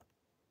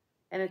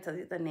 And it tells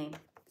you the name.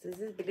 So this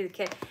is Billy the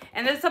Kid.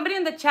 And there's somebody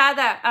in the chat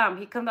that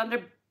he comes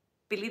under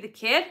Billy the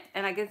Kid.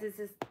 And I guess this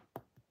is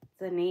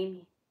the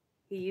name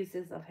he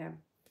uses of him.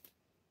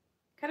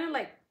 Kind of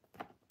like,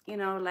 you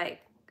know,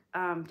 like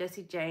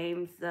Jesse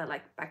James,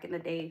 like back in the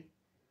day.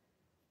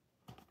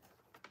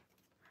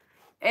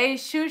 Hey,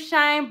 Shoe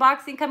Shine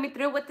Boxing coming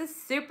through with the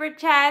super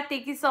chat.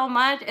 Thank you so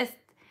much.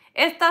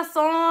 Estas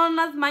son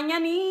las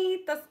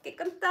mañanitas que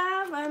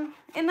cantaban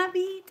en la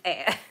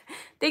vida.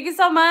 Thank you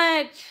so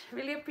much.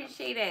 Really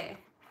appreciate it.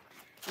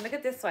 And look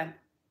at this one.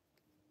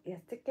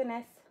 ¿Este quién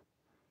es?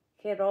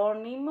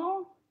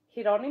 Jerónimo.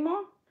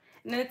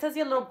 And then it tells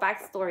you a little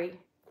backstory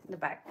in the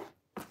back.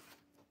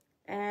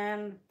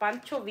 And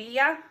Pancho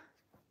Villa.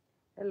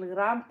 El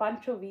Gran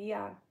Pancho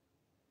Villa.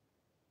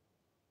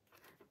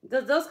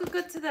 Those go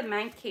good to the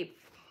man cave.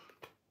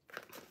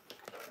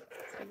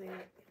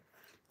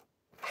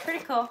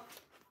 Pretty cool.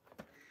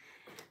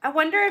 I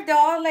wonder if they're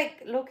all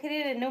like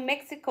located in New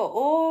Mexico.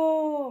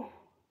 Oh,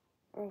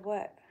 or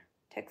what?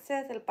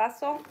 Texas, El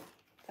Paso,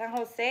 San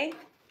Jose.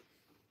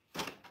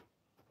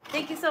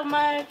 Thank you so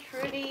much,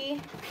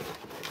 Rudy.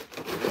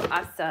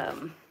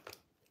 Awesome.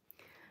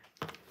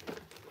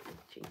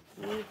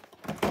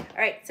 All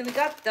right, so we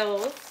got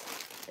those.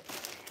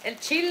 El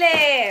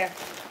chile.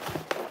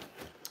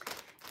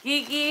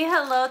 Gigi,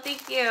 hello,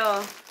 thank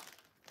you.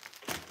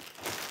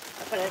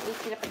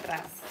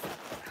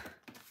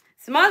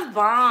 Smells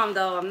bomb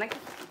though. I'm not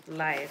gonna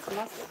lie. It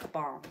smells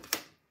bomb.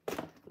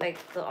 Like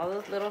all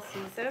those little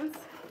seasons.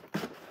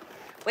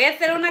 Voy a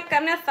hacer una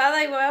carne asada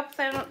y voy a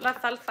hacer la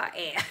salsa.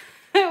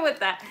 With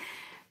that.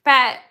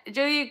 Pat,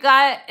 Joe, you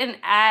got an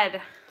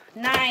ad.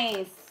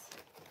 Nice.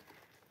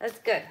 That's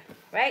good,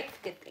 right?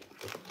 Good thing.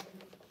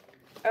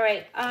 All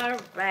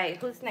right.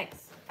 Who's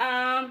next?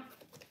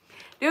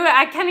 Dude,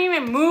 I can't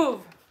even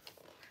move.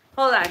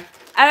 Hold on.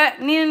 I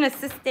need an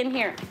assistant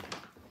here.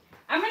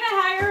 I'm gonna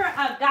hire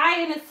a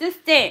guy, an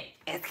assistant.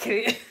 It's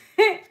kidding.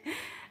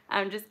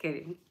 I'm just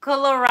kidding.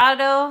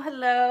 Colorado,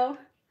 hello.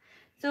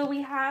 So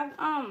we have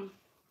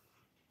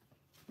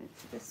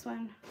it's this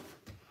one.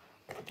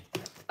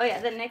 Oh yeah,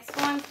 the next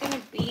one's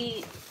gonna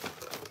be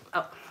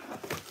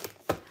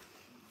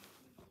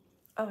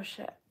oh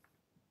shit.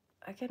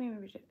 I can't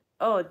even read it.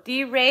 Oh,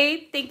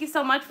 D-Ray, thank you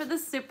so much for the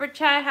super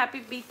chat.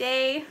 Happy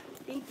birthday.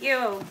 Thank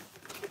you.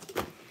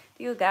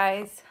 You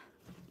guys.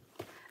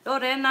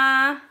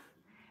 Lorena,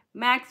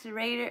 Max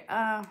Raider,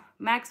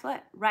 Max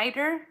what?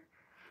 Ryder.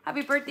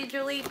 Happy birthday,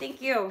 Julie.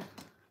 Thank you.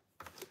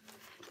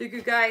 Thank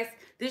you guys.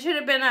 This should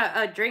have been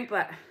a drink,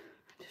 but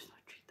there's no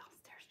drink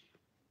downstairs.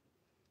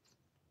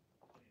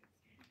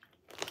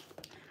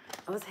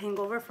 I was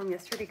hangover from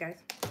yesterday, guys.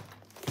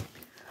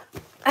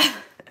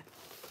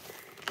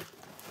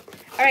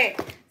 All right.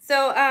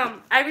 So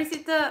I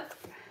received a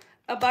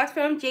box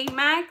from J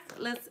Max.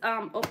 Let's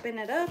open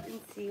it up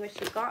and see what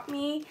she got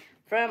me.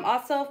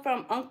 Also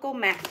from Uncle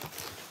Mac.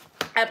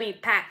 I mean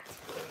Pat.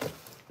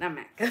 Not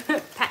Mac.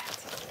 Pat.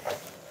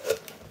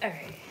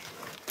 Alright.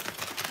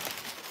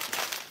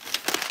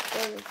 So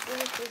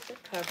this is the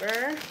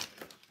cover.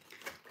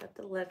 Got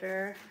the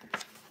letter.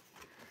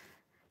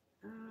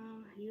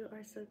 You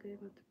are so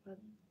good with the brother.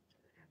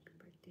 Happy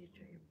birthday,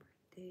 enjoy your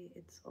birthday.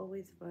 It's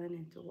always fun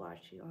and to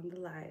watch you on the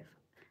live.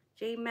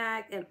 J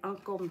Mac and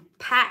Uncle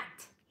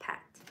Pat.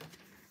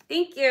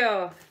 Thank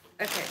you.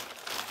 Okay.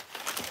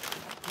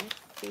 Let's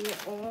see.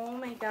 Oh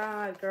my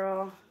god,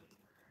 girl.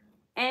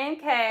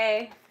 NK.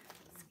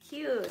 It's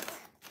cute.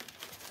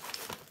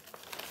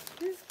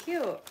 This is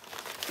cute.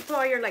 You put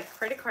all your like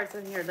credit cards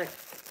in here. Like,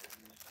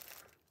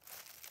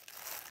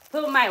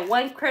 put my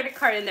one credit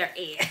card in there.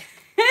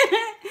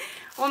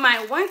 Well,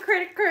 my one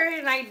credit card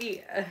and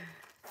ID.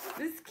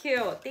 This is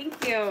cute.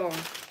 Thank you.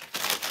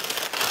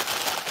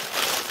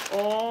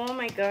 Oh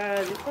my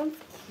god, this one's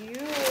cute.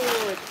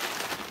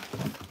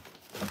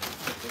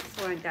 This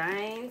one,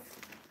 guys.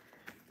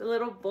 The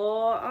little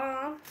bowl.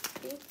 Oh,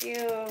 thank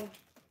you.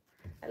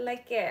 I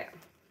like it.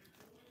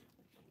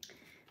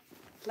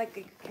 Like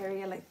I could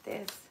carry it like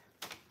this.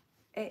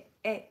 Hey.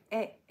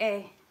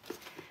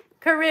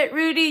 Correct,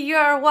 Rudy, you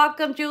are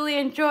welcome. Julie,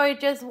 enjoy.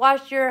 Just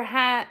wash your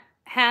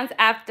hands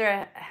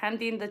after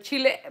handing the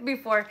chile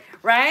before,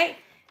 right?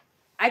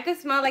 I could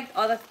smell like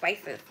all the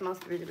spices. It smells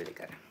really, really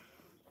good.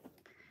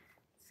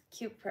 It's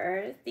cute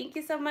purse. Thank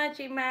you so much,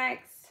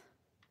 Max.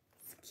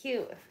 It's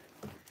cute.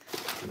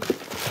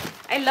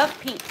 I love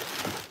pink.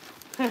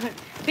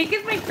 Pink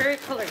is my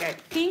favorite color, guys.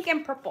 Pink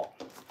and purple.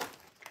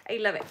 I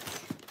love it.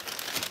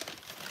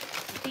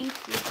 Thank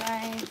you,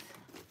 guys.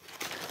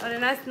 Oh,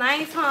 and that's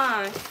nice,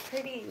 huh? It's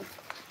pretty.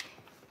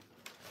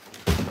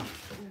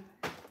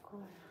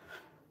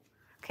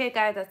 Okay,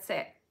 guys, that's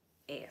it.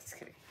 Yes,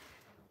 kidding.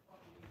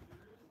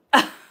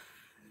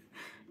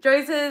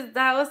 Joy says,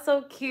 that was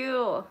so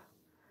cute.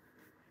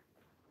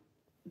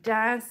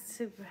 Dance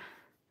super.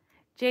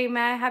 J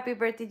Mac, happy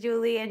birthday,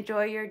 Julie.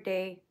 Enjoy your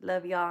day.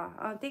 Love y'all.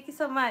 Oh, thank you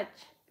so much.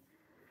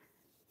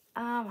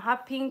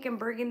 Hot pink and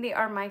burgundy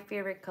are my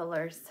favorite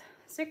colors.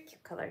 So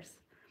cute colors.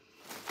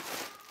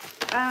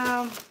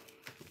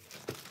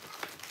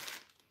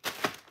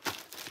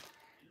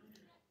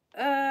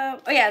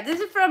 Oh yeah, this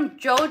is from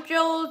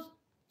Jojo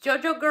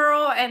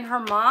Girl and her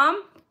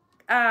mom.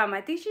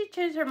 I think she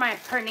changed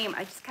her name.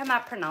 I just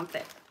cannot pronounce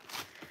it.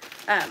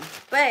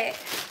 But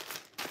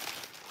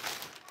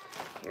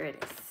here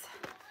it is.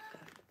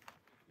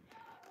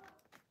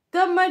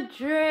 The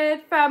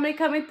Madrid family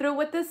coming through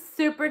with the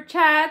super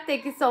chat.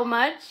 Thank you so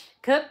much.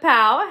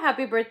 Kapow.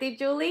 Happy birthday,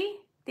 Julie.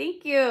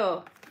 Thank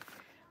you.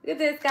 Look at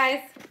this,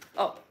 guys.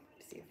 Oh,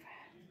 let's see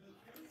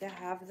if I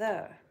have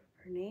her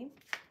name.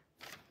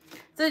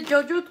 So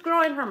Jojo's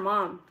girl and her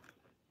mom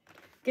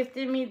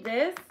gifted me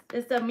this.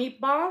 It's a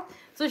meatball.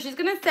 So she's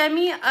gonna send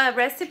me a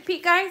recipe,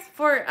 guys,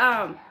 for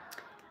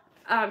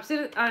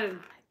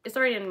It's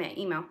already in my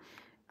email.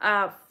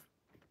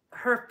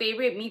 Her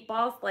favorite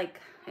meatballs, like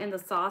in the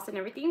sauce and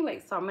everything.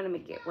 Like, so I'm gonna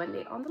make it one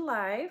day on the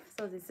live.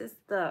 So this is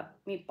the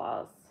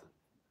meatballs.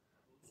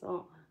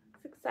 So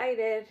it's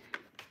excited.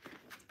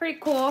 It's pretty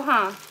cool,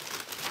 huh?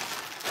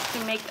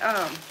 To make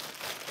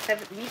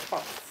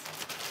meatballs.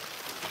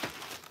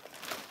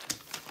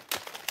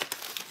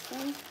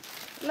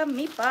 Love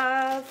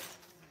meatballs.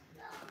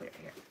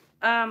 Here.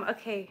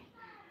 Okay.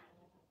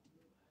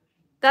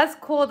 That's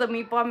cool, the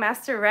meatball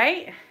master,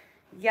 right?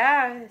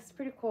 Yeah, it's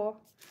pretty cool.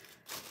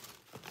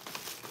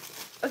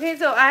 Okay,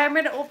 so I am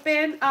gonna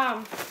open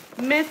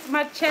Miss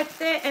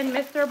Machete and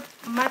Mr.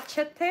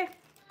 Machete.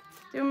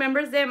 Do you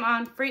remember them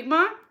on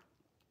Fremont?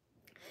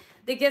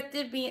 They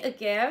gifted me a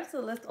gift,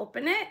 so let's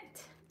open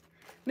it.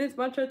 Miss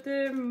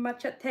Machete,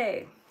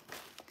 Machete.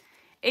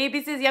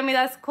 AB says, yummy,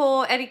 that's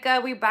cool. Erika,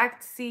 we back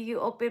to see you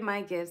open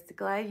my gifts.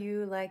 Glad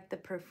you like the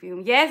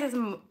perfume. Yes,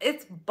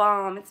 it's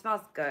bomb. It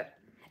smells good.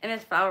 And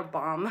it's flower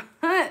bomb.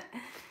 I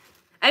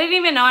didn't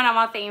even know, and I'm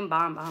all saying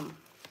bomb. All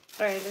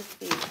right, let's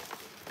see.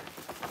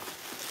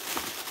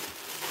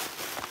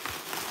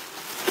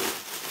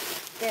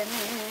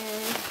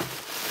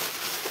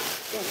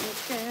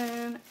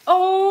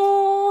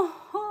 Oh,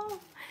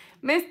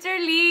 Mr.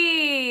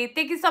 Lee,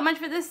 thank you so much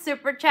for the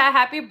super chat.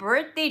 Happy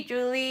birthday,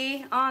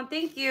 Julie. Oh,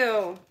 thank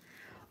you.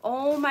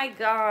 Oh my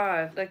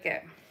God, look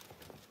at.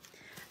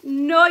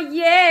 No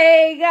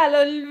llega el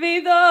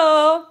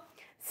olvido,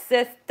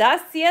 se está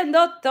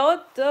haciendo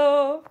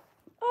todo.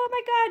 Oh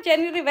my God,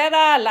 Jenny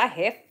Rivera, la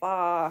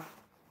jefa.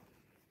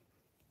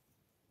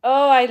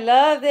 Oh, I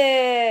love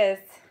this.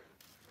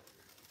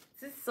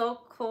 This is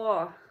so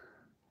cool.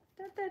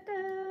 Da, da,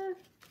 da.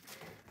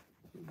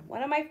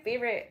 One of my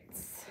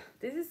favorites.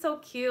 This is so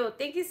cute.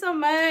 Thank you so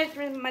much,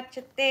 Miss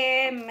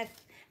Machete,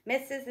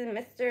 Mrs. and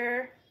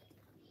Mr.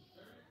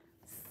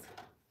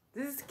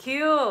 This is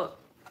cute.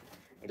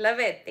 I love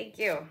it. Thank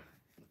you.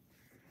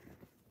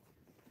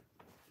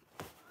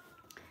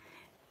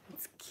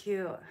 It's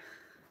cute.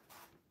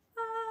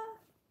 Ah,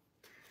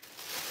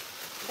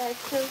 that's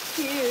so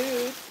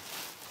cute.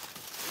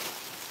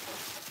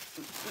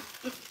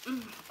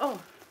 Oh,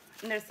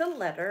 and there's a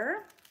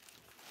letter.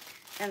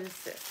 And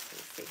this is,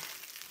 let's see.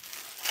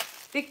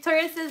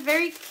 Victoria says,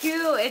 very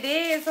cute. It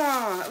is.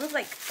 Oh, I was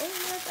like, oh,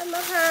 yes, I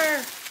love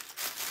her.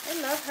 I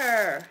love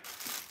her.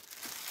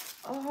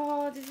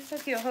 Oh, this is so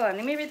cute. Hold on.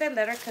 Let me read that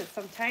letter because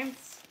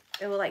sometimes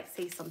it will like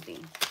say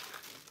something.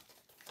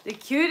 The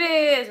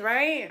cutest,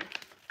 right?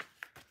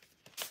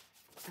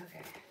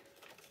 Okay.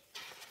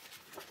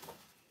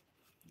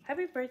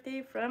 Happy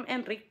birthday from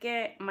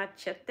Enrique,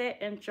 Machete,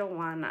 and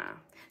Joanna.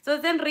 So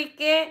it's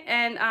Enrique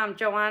and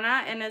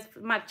Joanna, and it's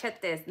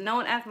Machetes,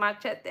 known as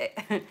Machete.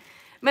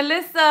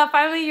 Melissa,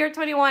 finally you're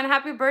 21.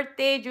 Happy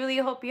birthday, Julie.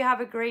 Hope you have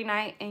a great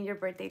night and your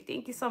birthday.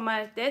 Thank you so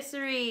much.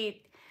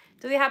 Desiree,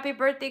 Julie, happy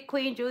birthday,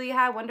 Queen. Julie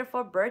had a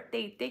wonderful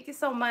birthday. Thank you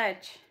so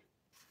much.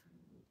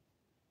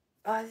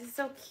 Oh, this is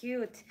so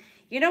cute.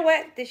 You know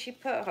what? Did she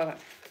put, hold on.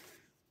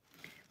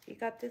 We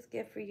got this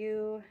gift for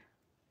you.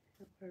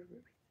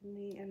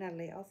 And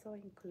LA also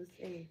includes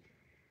a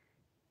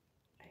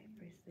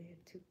bracelet,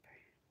 a toothbrush.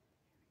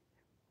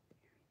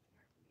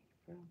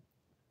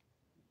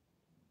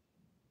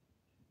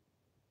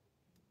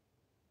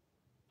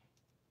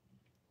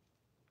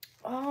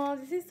 Oh,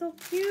 this is so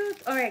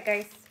cute. All right,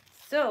 guys.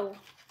 So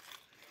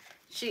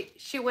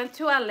she went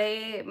to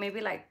LA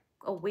maybe like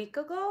a week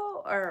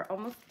ago or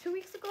almost 2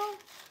 weeks ago,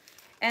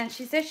 and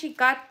she said she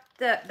got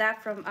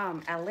that from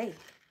LA.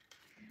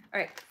 All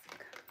right.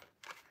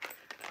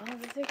 Oh,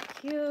 these are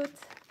cute.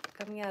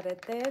 Coming out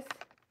of this.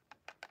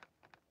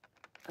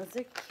 Those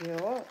are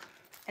cute.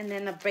 And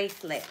then a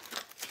bracelet.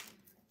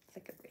 It's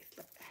like a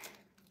bracelet.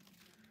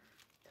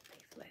 The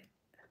bracelet.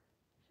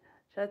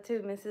 Shout out to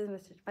Mrs.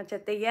 Mr.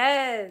 Machete.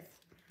 Yes.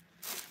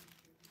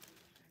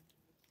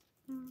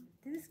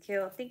 This is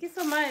cute. Thank you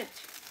so much.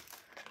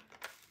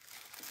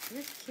 This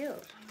is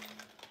cute.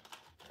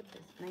 Put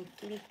this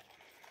nicely.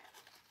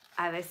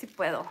 A ver si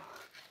puedo.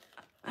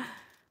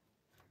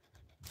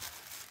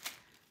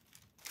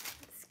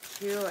 It's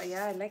cute.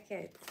 Yeah, I like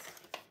it.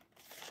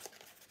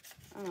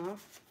 I don't know.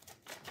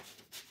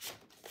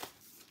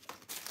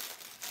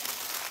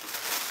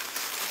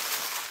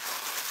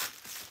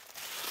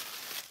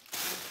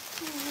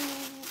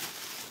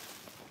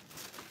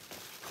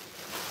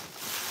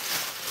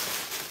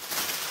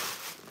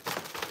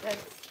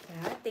 That's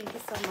that. Thank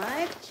you so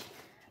much.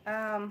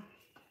 Oh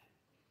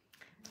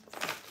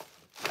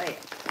yeah.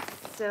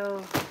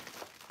 So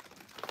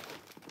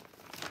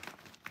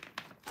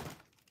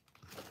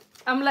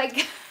I'm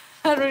like,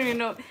 I don't even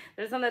know.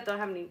 There's some that don't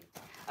have any.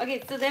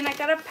 Okay, so then I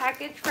got a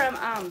package from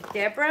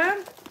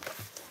Deborah.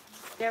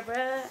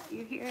 Deborah,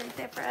 you here,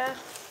 Deborah?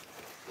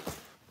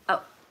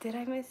 Oh, did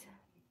I miss?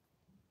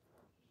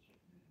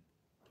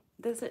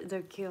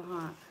 They're cute,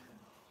 huh?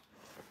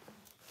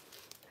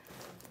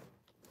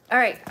 All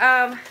right.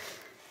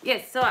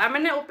 Yes. So I'm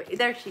gonna open.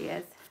 There she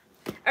is.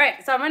 All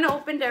right. So I'm gonna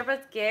open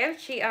Deborah's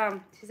gift. She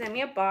sent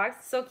me a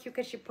box. So cute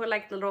because she put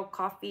like little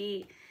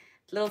coffee,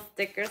 little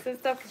stickers and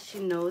stuff because she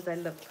knows I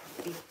love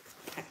coffee.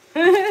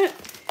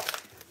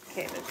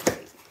 Okay, let's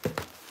see.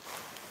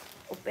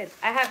 Open.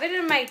 I have it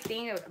in my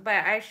thing, but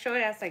I show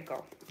it as I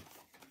go.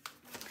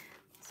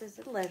 This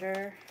is a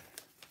letter.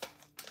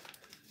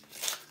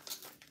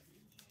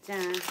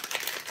 Done.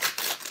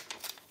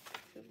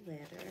 The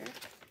letter.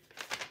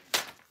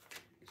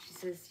 She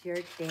says, your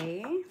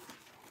day.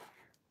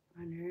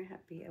 Honor,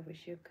 happy. I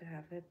wish you could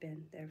have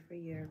been there for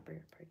your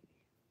birthday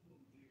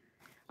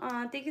party.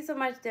 Aw, thank you so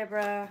much,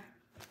 Deborah.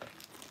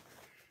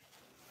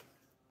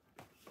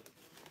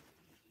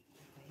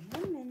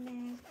 Wait a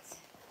minute.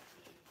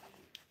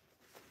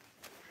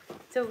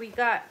 So we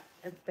got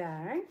a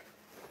bag.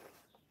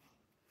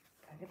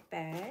 Got a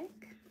bag.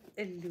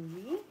 A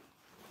Louis.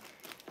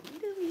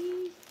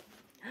 Louis.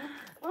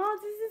 Oh,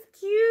 this is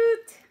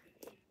cute.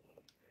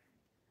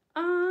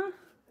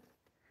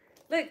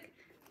 Look.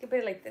 You can put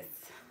it like this.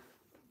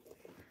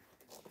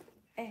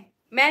 Hey,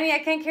 Manny, I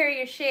can't carry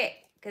your shit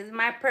because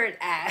my purse.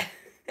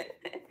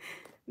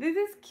 This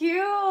is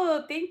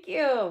cute. Thank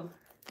you.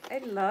 I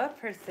love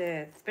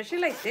purses, especially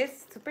like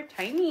this, super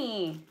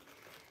tiny.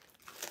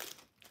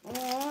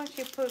 Oh,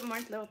 she put more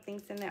little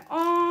things in there.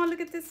 Oh, look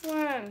at this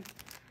one.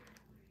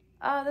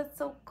 Oh, that's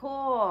so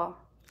cool.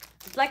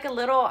 It's like a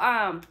little,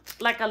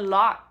 like a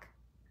lock.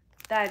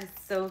 That is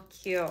so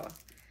cute.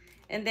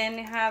 And then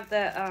you have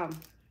the,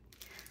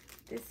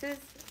 this is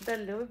the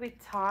Louis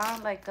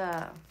Vuitton, like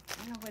a, I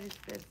don't know, what is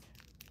this?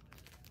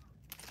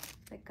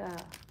 Like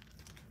a,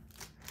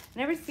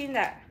 never seen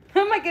that.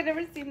 Oh my God,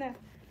 never seen that.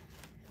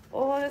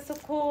 Oh, that's so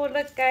cool.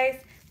 Look,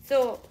 guys.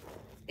 So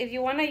if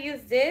you want to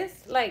use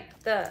this, like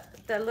the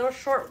little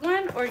short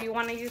one, or you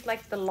want to use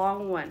like the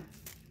long one,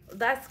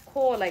 that's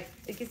cool. Like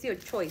it gives you a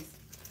choice.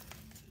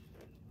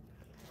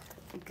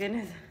 Oh,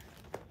 goodness.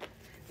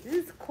 This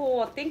is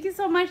cool. Thank you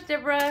so much,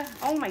 Deborah.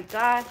 Oh my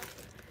God.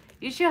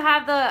 You should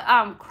have the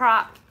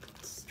crop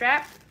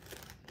strap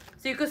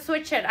so you could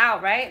switch it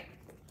out, right?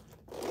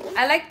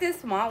 I like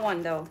this small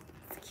one though.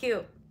 It's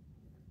cute.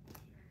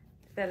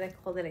 That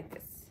like hold it like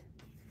this.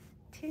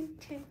 Tin,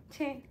 tin,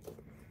 tin.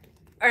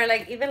 Or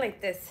like even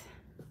like this,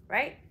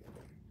 right?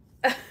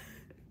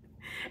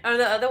 Or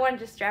the other one,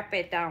 just strap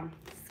it down.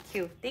 It's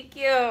cute. Thank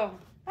you.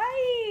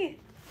 Hi.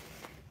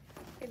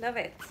 I love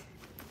it.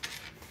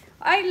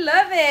 I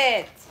love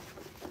it.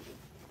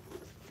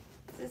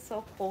 This is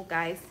so cool,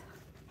 guys.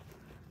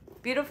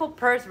 Beautiful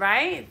purse,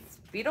 right? It's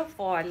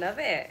beautiful. I love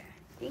it.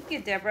 Thank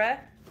you, Deborah.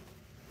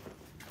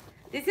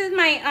 This is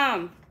my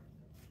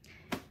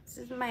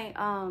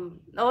oh,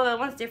 that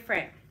one's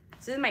different.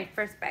 This is my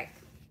first bag.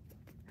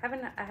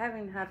 I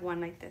haven't had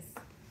one like this.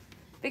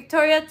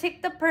 Victoria,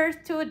 take the purse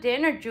to a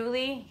dinner,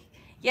 Julie.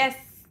 Yes,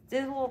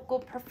 this will go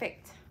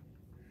perfect.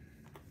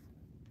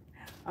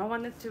 I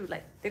wanted to,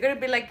 like, they're gonna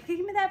be like, give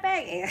me that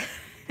bag.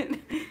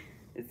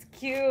 It's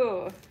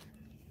cute.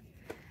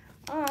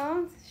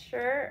 Oh,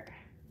 shirt.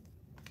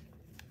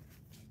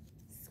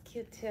 It's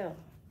cute too.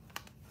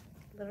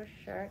 Little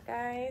shirt,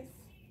 guys.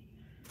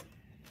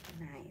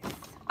 Nice.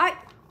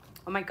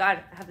 Oh my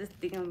God, I have this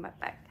thing on my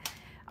back.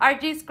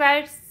 RG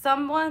Scratch,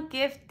 someone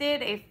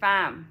gifted a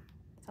fam.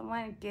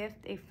 Someone gift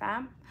a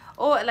fam.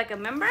 Oh, like a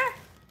member?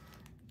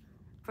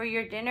 For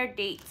your dinner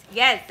date.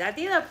 Yes, I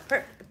think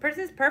the purse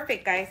is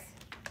perfect, guys.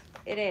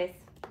 It is.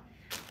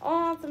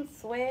 Oh, some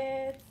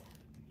sweats.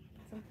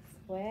 Some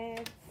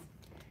sweats.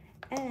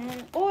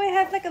 And oh, it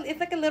has like it's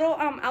like a little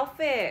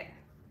outfit.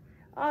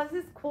 Oh,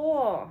 this is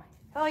cool.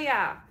 Hell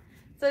yeah.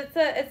 So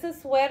it's a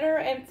sweater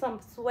and some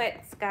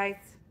sweats, guys.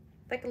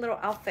 Like a little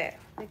outfit.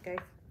 Look, guys.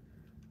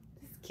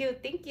 This is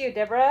cute. Thank you,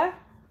 Deborah.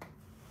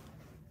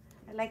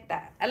 I like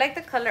that. I like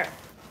the color.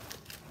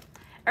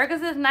 Erica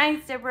says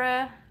nice,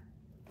 Deborah.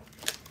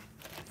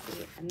 Let's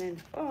see. And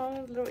then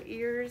oh, little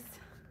ears.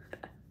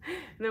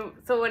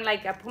 So when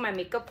like I put my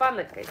makeup on,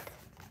 look, guys,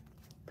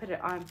 put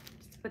it on.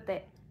 Just put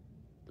the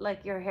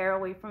like your hair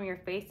away from your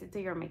face into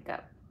your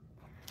makeup.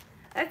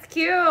 That's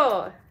cute.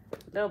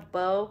 Little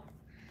bow.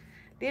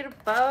 Little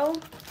bow.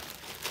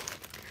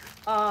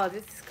 Oh,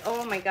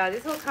 oh my God,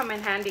 this will come in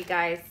handy,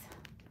 guys.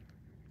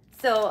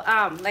 So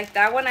like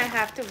that one I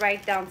have to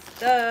write down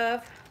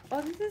stuff.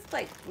 Oh, this is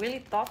like really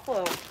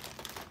thoughtful.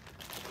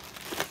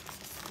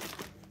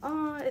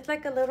 Oh, it's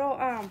like a little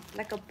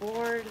like a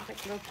board. It's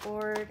like a little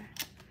board.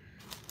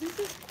 This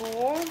is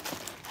cool.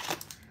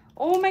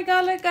 Oh my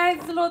God, look, guys,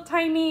 it's a little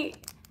tiny.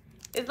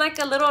 It's like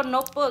a little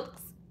notebook.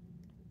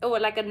 Oh,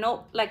 like a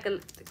note, like a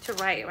to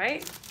write,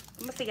 right?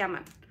 ¿Cómo se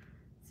llaman?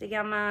 Se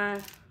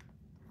llama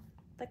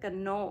like a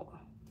note.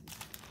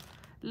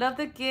 Love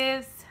the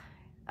gifts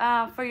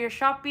for your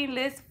shopping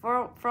list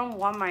from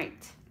Walmart.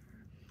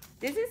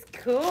 This is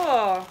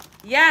cool.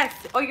 Yes.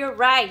 Oh, you're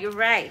right. You're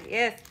right.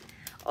 Yes.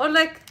 Oh,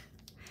 look.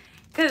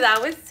 Because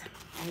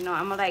I know,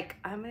 I'm like,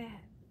 I'm going to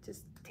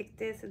just take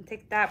this and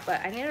take that.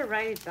 But I need to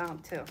write it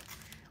down, too.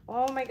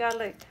 Oh, my God,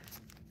 look.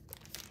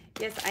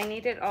 Yes, I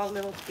needed all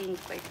little things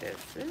like this.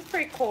 This is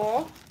pretty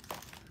cool.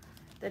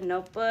 The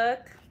notebook.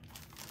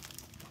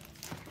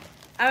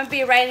 I'm going to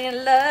be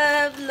writing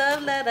love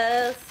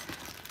letters.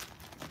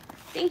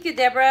 Thank you,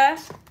 Deborah.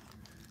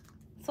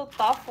 So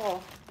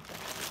thoughtful.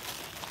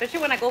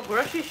 Especially when I go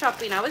grocery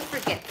shopping, I always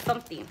forget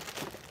something.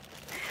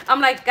 I'm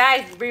like,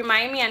 guys,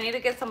 remind me I need to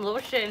get some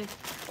lotion.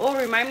 Oh,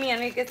 remind me I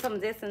need to get some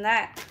this and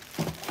that.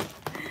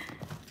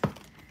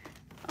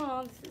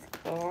 Oh, this is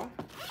cool.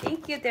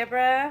 Thank you,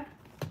 Deborah.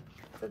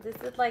 So this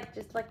is like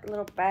just like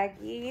little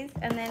baggies.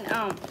 And then,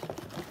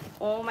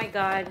 oh my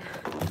God.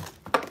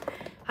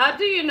 How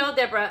do you know,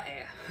 Deborah?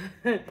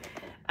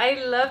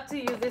 I love to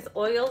use these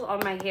oils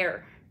on my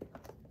hair.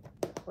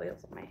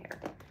 Oils on my hair.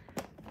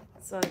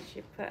 So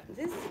she put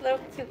this little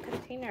cute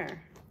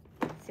container.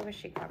 Let's see what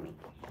she got me.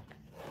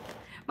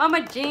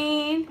 Mama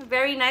Jean,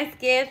 very nice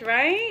gift,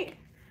 right?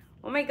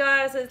 Oh my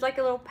God, so it's like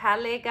a little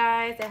palette,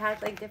 guys. It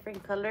has like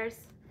different colors.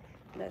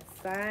 That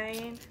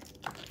sign.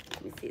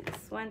 Let me see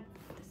this one.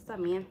 This is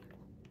también.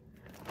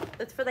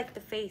 It's for like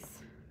the face.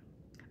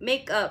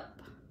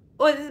 Makeup.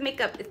 Oh, this is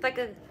makeup. It's like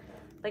a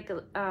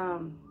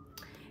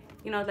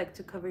you know, like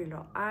to cover your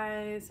little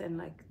eyes and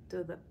like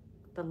do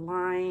the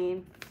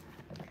line.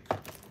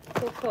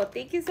 Cool, cool.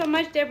 Thank you so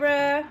much,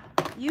 Deborah.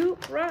 You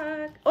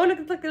rock. Oh, look,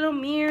 it's like a little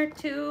mirror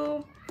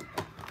too.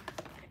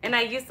 And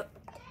I use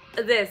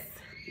this.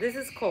 This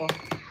is cool.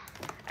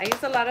 I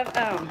use a lot of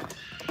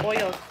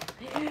oils.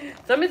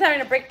 Somebody's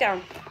having a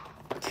breakdown.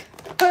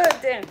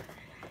 Damn.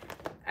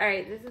 All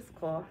right, this is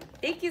cool.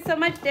 Thank you so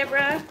much,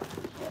 Deborah.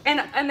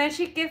 And then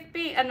she gave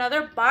me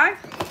another box.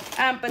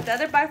 But the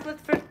other box was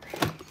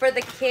for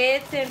the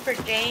kids and for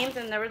James,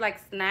 and there were like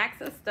snacks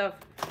and stuff.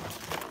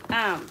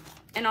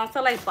 And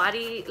also like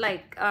body,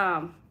 like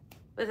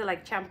was it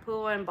like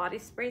shampoo and body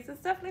sprays and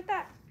stuff like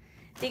that.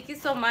 Thank you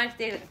so much.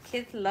 The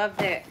kids loved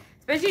it.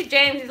 Especially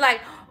James. He's like,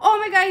 oh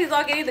my God, he's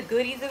all getting the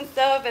goodies and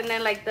stuff, and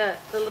then like the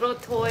little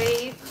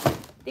toys.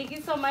 Thank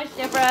you so much,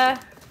 Deborah.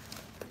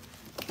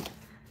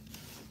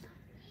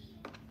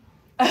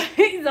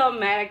 He's all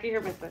mad. I can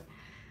hear my son.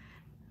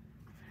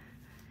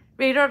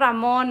 Rito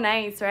Ramon,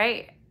 nice,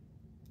 right?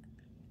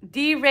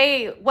 D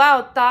Ray,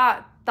 wow,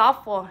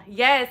 thoughtful.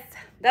 Yes,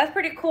 that's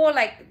pretty cool.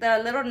 Like the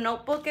little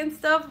notebook and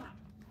stuff,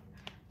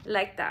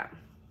 like that.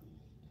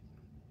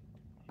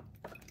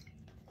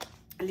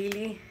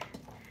 Lily.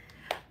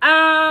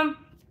 Oh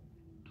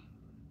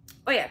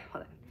yeah,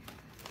 hold on.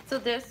 So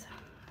there's,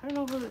 I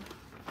don't know who.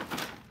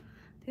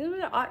 These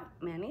are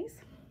the Manny's.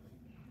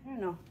 I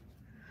don't know.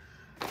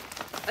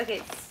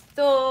 Okay,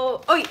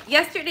 so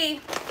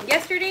yesterday,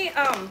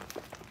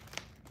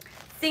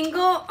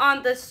 single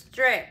on the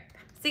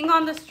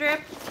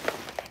strip.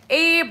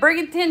 Hey,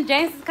 Burlington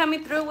James is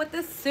coming through with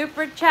the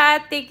super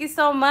chat. Thank you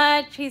so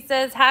much. He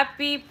says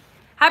happy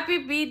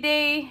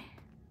B-Day.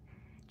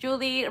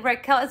 Julie,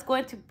 Raquel is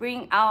going to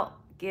bring out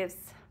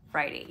gifts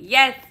Friday.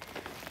 Yes,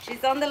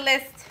 she's on the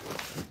list.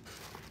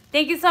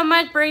 Thank you so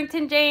much,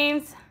 Burlington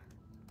James.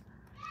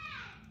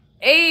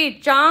 Hey,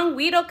 John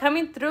Guido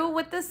coming through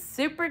with the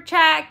super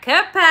chat.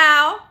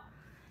 Kapow.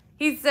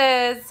 He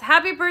says,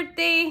 happy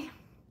birthday.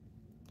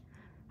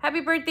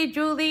 Happy birthday,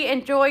 Julie.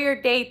 Enjoy your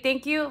day.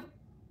 Thank you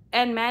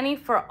and Manny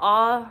for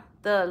all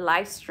the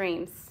live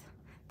streams.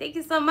 Thank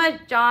you so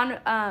much, John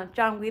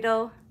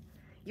Guido.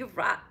 You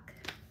rock.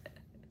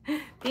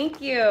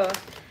 Thank you.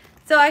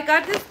 So I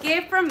got this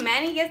gift from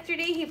Manny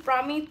yesterday. He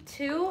brought me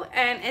two,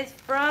 and it's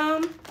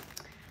from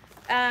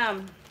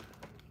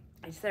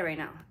I said it right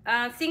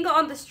now. Single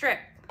on the Strip.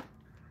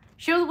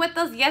 She was with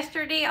us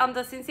yesterday on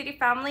the SinCity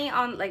family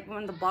on like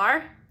in the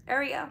bar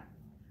area.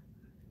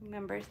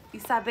 Remember,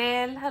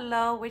 Isabel,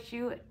 hello. Wish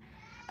you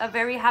a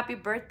very happy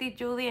birthday,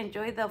 Julie.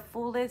 Enjoy the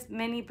fullest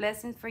many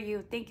blessings for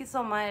you. Thank you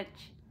so much.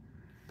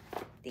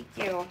 Thank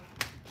you.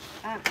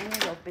 I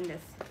need to open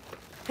this.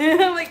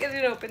 I'm like, I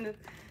need to open this.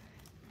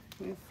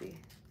 Let me see.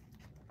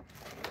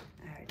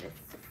 All right,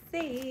 let's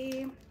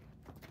see.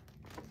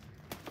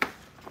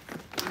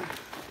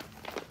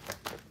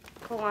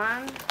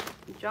 Juan,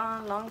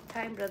 John, long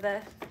time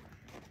brother.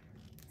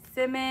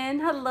 Simon,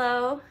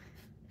 hello.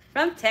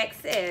 From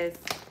Texas.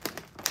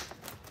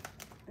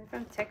 I'm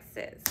from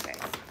Texas,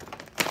 guys.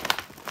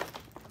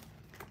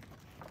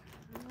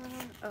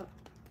 Oh,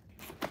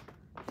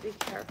 be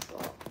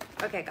careful.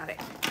 Okay, got it.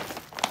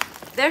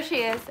 There she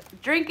is,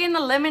 drinking a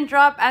lemon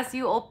drop as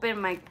you open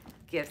my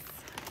gifts.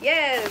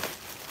 Yes.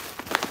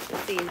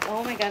 Let's see.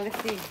 Oh my God, let's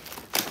see.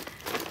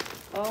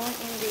 Oh,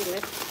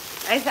 indeed.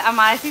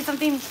 I see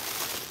something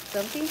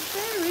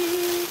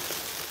fairy.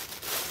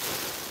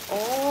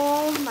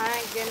 Oh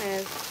my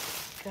goodness,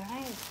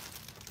 guys,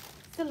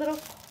 it's a little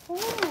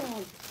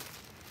cold.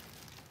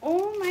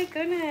 Oh my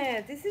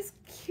goodness, this is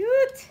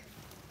cute.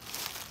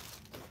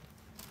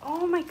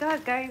 Oh my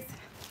God, guys.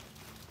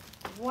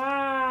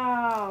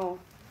 Wow.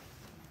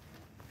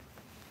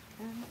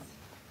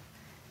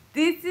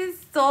 This is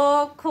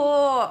so cool.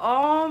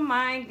 Oh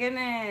my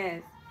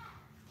goodness.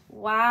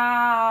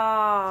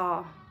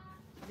 Wow.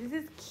 This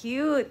is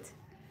cute.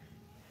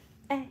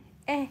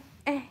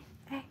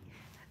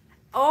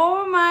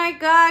 Oh my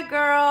God,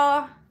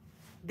 girl.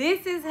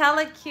 This is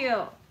hella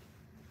cute.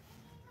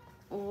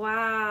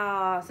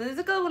 Wow. So this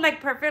is go like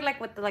perfect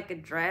like with like a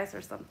dress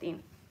or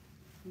something.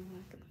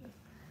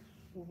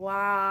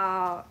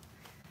 Wow.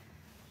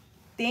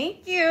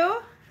 Thank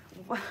you.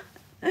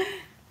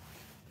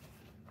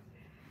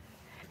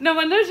 No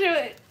wonder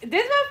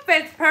this one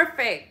fits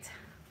perfect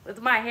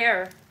with my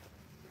hair.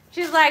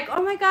 She's like,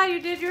 oh my God, you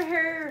did your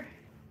hair.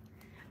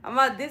 I'm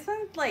like, this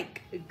one's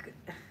like,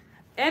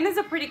 and it's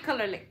a pretty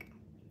color, like,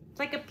 it's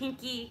like a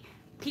pinky,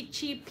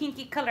 peachy,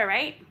 pinky color,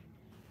 right?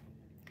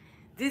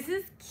 This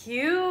is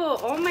cute.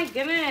 Oh my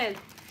goodness.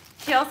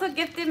 She also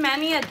gifted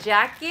Manny a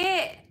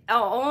jacket.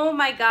 Oh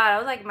my God. I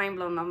was like mind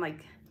blown. I'm like,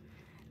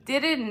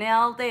 did it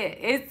nailed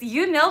it.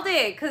 You nailed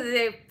it because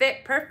it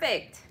fit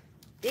perfect.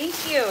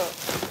 Thank you.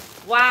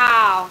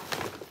 Wow.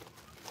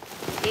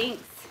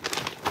 Thanks.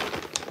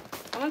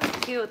 That one's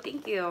cute.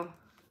 Thank you.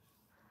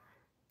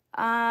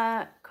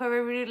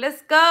 Corey,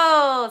 let's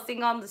go.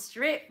 Sing on the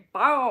strip.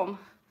 Boom.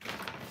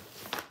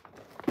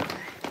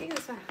 Take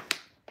this one.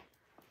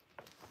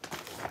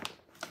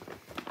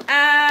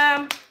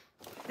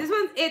 This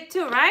one's it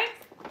too, right?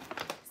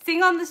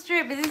 Sing on the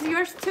strip. Is this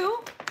yours too?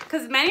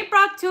 Because Manny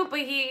brought two, but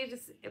he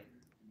just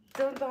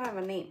don't have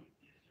a name.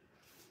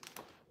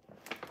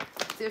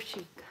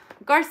 Sushi.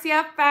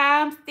 Garcia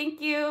fams,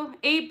 thank you.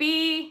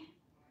 AB.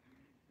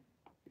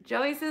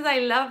 Joey says, I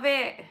love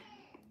it.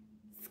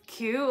 It's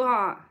cute,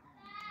 huh?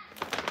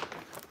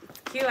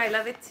 It's cute. I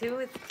love it too.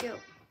 It's cute.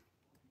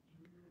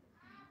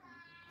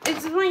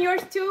 Is this one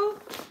yours too?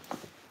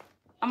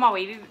 I'm all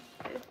waiting.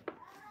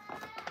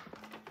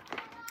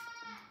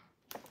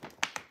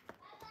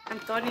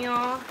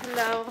 Antonio,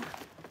 hello.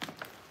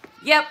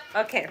 Yep,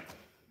 okay.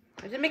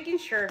 I'm just making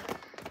sure.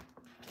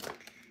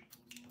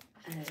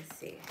 Let's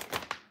see.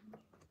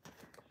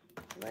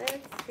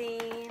 Let's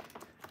see.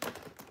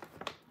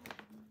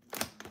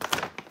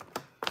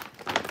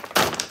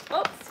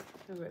 Oops.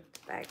 Rip the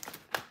bag.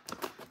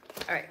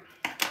 All right.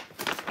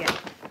 Let's get it.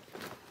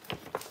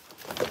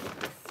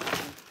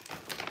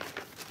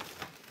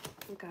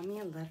 Got me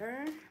a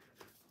letter.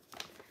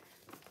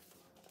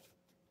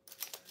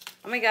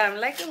 Oh my God, I'm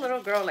like a little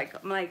girl.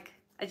 I'm like,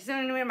 I just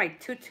want to wear my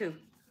tutu.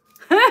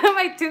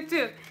 My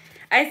tutu.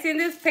 I seen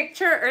this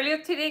picture earlier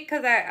today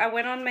because I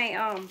went on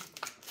my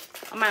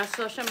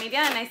social media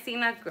and I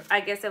seen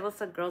I guess it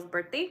was a girl's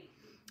birthday.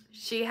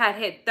 She had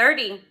hit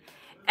 30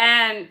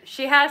 and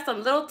she had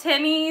some little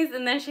tennies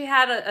and then she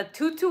had a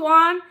tutu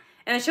on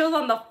and she was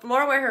on the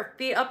floor with her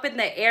feet up in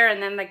the air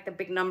and then like the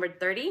big number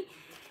 30.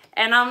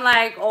 And I'm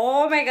like,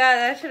 oh my God,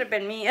 that should have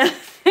been me,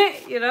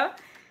 you know?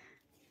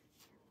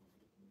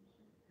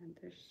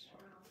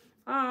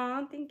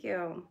 Oh, thank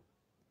you.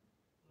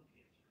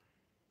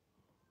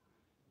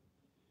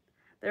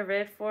 The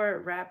red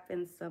for wrap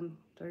and some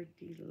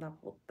dirty la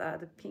bota,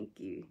 the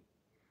pinky.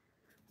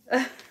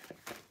 All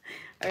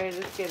right,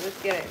 let's get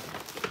it.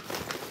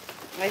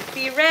 I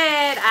see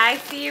red. I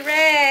see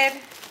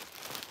red.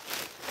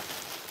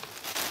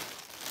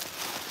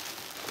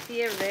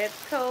 See a red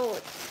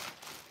coat.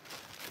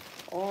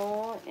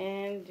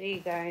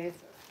 OMG, guys.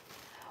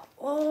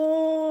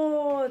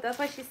 Oh, that's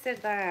why she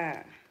said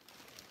that.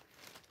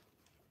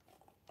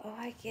 Oh,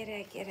 I get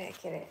it.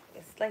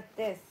 It's like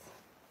this.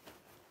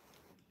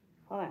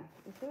 Hold on.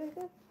 Is it like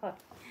this?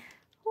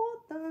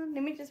 Hold on.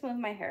 Let me just move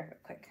my hair real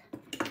quick.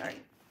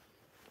 Sorry.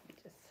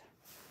 Just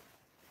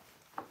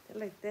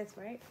like this,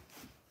 right?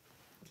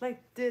 It's like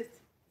this.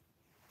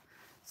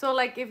 So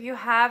like if you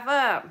have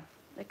a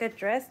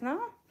dress,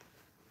 no?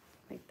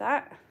 Like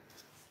that.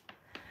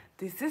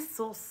 This is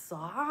so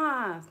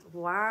soft.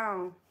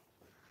 Wow.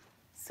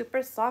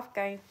 Super soft,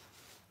 guys.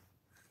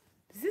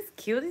 This is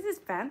cute. This is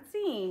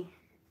fancy.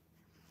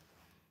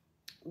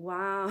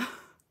 Wow.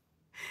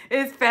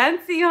 It's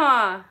fancy,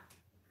 huh?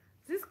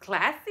 This is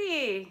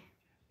classy.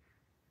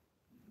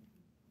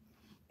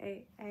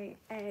 Hey.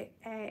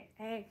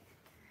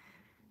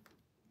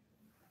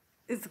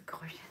 It's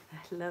gorgeous.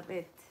 I love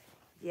it.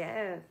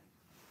 Yes.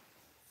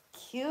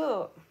 It's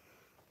cute.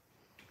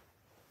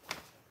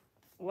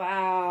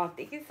 Wow.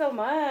 Thank you so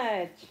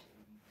much.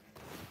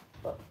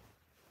 Oh,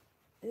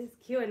 this is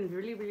cute and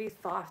really, really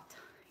soft.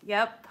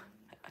 Yep.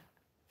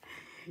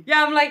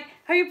 Yeah, I'm like,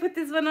 how you put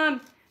this one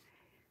on?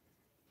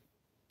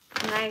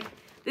 Nice.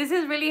 This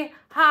is really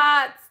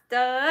hot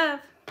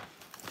stuff.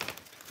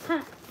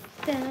 Hot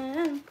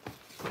stuff.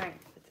 Alright.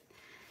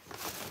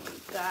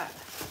 That.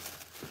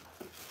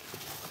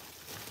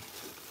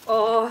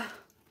 Oh.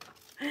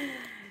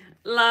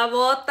 La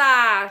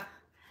bota.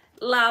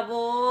 La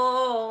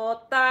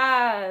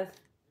botas.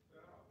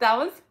 That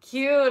was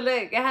cute.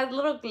 Look, it has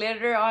little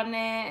glitter on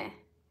it.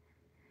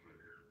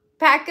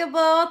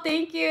 Packable.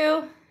 Thank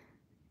you.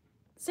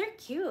 They're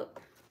cute.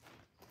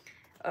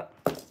 Oh.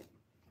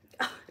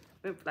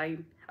 I'm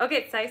flying.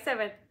 Okay, size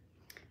 7.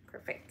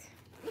 Perfect.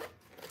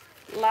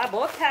 La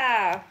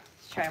bota.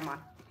 Let's try them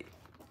on.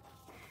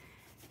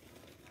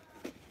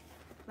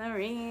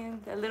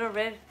 Marine, the little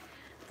red,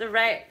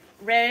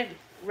 red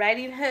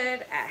riding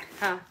hood.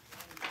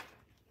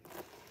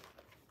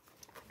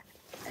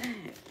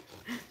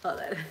 Hold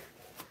on.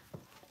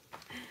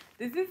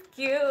 This is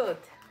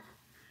cute.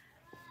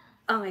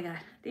 Oh my God.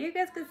 You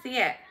guys can see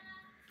it.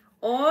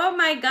 Oh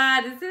my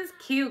God. This is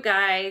cute,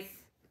 guys.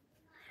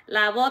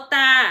 La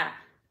bota.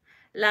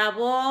 La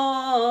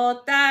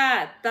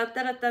bota. Tan,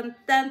 tan, tan,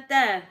 tan,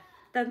 tan,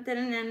 tan, tan,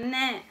 tan,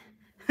 tan.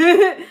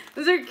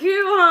 Those are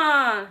cute,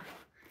 huh?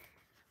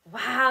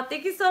 Wow,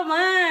 thank you so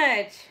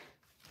much.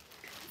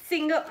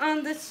 Single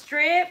on the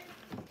strip.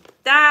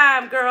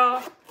 Damn,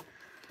 girl.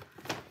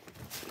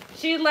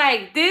 She's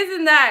like, this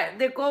and that.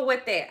 They go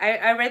with it.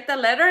 I read the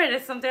letter and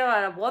it's something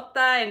about a Bota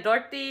and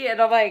Dorothy.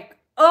 And I'm like,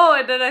 oh.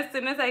 And then as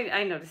soon as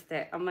I noticed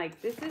it, I'm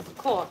like, this is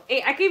cool.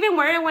 Hey, I can even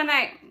wear it when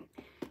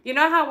you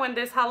know how when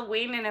there's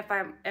Halloween and if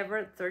I'm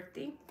ever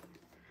thirsty,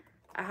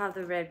 I have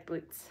the red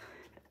boots.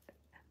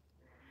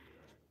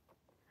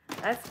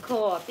 That's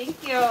cool.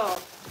 Thank you.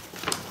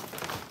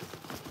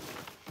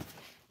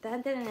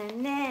 Dun, dun,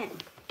 dun, dun.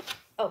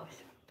 Oh,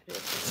 put it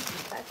in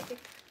plastic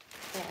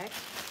bag.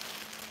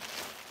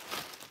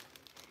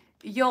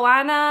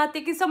 Joanna,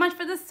 thank you so much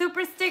for the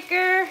super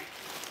sticker.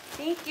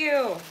 Thank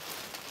you.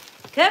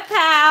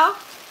 Kapow.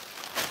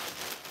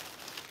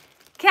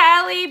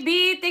 Callie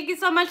B, thank you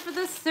so much for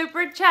the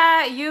super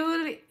chat.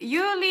 Yuli,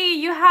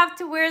 you have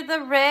to wear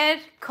the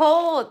red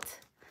coat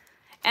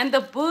and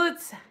the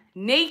boots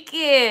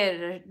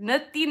naked.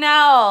 Nothing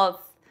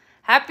else.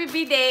 Happy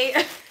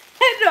B-Day.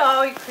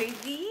 No, you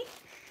crazy?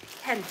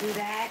 Can't do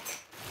that.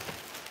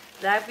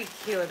 That'd be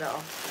cute though.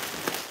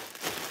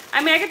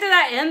 I mean, I could do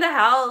that in the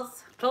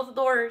house. Close the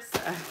doors.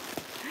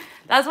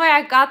 That's why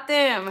I got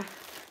them.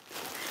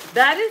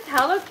 That is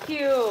hella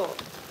cute.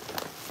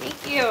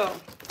 Thank you.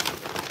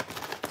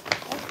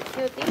 That's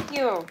cute. Thank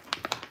you.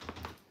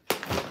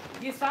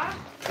 You saw?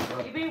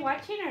 You been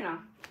watching or no?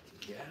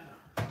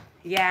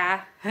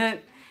 Yeah. Yeah.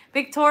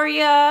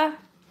 Victoria.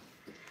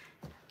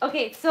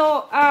 Okay,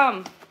 so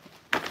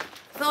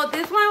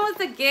this one was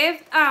a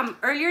gift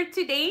earlier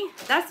today.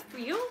 That's for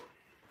you.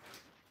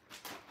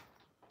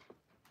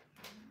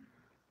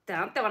 ¿Te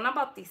van a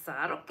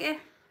bautizar o qué?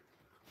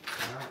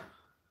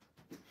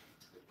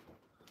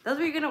 That's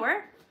what you're gonna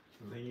wear?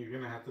 And then you're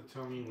gonna have to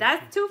tell me.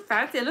 That's too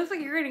fancy. It looks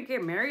like you're gonna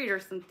get married or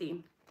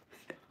something.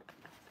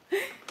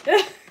 And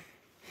then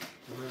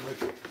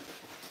like, would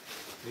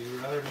you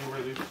rather me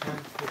wear these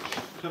pants?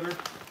 Which color?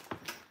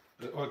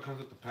 Oh, it comes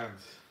with the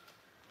pants.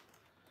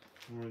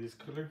 You wear this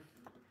color?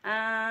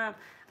 I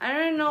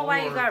don't know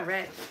why you got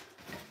red.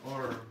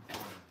 Or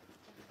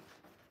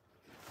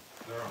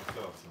they're on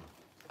sale. So.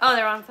 Oh,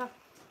 they're on sale.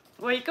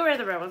 Well, you can wear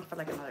the red ones for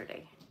like another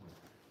day.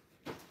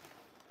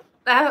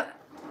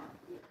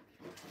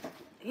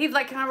 He's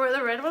like, can I wear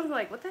the red ones? I'm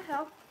like, what the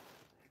hell?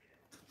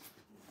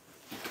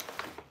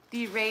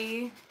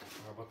 D-Ray.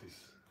 How about these?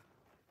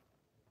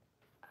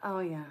 Oh,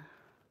 yeah.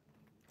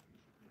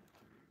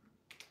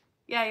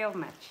 Yeah, you'll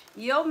match.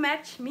 You'll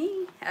match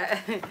me.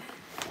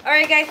 All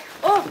right, guys.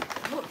 Oh,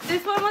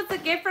 this one was a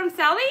gift from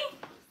Sally?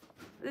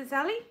 Is it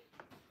Sally?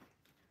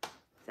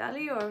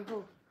 Sally or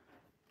who?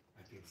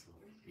 I think so.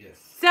 Yes.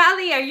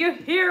 Sally, are you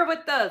here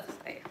with us?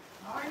 Are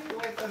you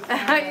with us?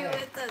 Are you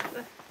with us?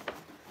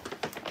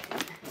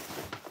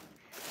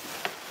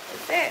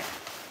 That's it.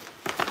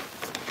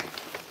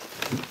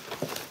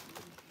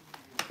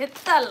 Hit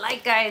the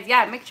like, guys.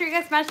 Yeah, make sure you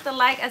guys smash the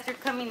like as you're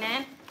coming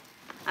in.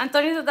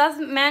 Antonio, so that's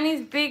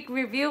Manny's big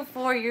review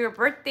for your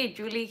birthday,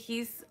 Julie.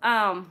 He's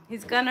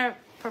gonna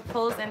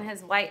propose in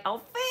his white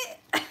outfit.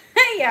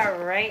 Yeah,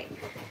 right.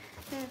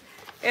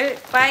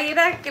 Va a ir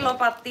a que lo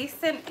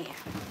bauticen.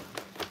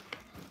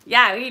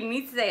 Yeah, he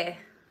needs it.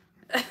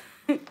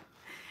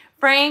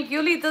 Frank,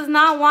 Yuli does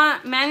not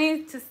want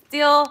Manny to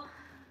steal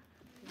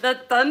the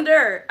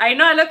thunder. I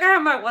know, I look at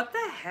him like, what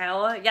the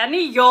hell? Ya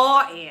ni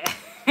yo.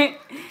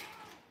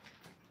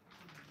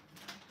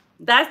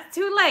 That's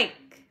too, like,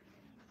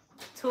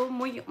 too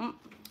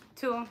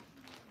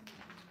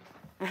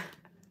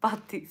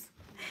Baptist.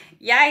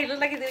 Yeah, he looks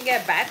like he's gonna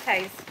get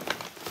baptized.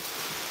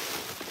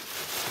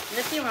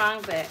 Nothing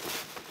wrong, but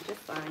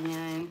just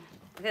fine.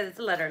 Okay, that's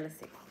a letter. Let's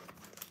see.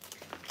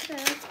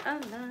 That's a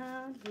la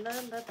la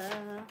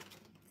la.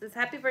 It says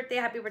happy birthday,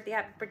 happy birthday,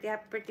 happy birthday,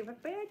 happy birthday,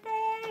 happy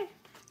birthday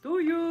to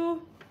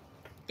you.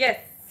 Yes,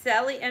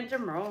 Sally and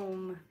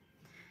Jerome.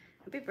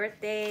 Happy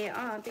birthday.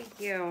 Oh, thank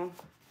you.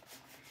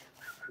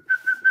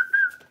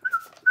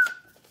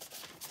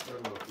 I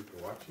don't know if people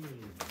are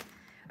watching.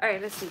 All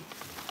right, let's see.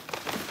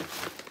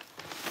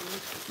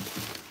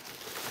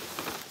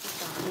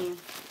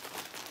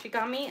 She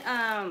got me,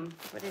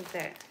 what is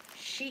that?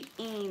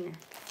 Shein.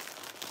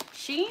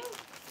 Shein?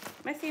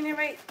 Am I saying it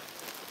right?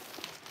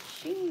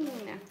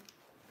 Shein.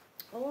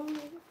 Oh,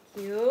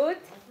 cute.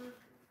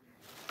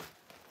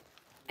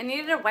 I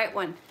needed a white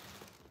one.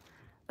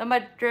 The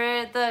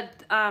Madrid, the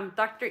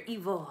Dr.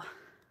 Evil.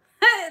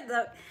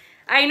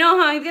 I know,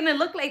 huh? He's gonna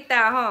look like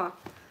that, huh?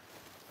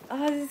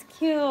 Oh, this is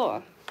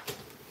cute.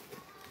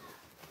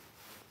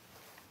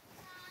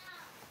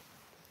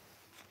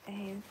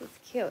 Hey, this is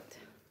cute.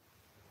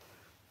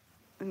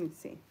 Let me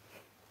see.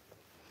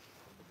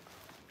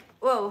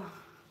 Whoa.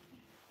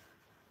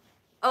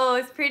 Oh,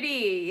 it's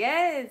pretty.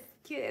 Yes,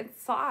 cute and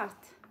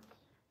soft.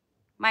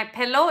 My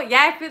pillow?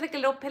 Yeah, I feel like a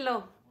little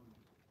pillow.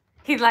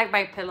 He's like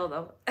my pillow,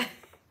 though.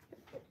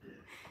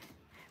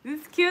 This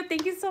is cute.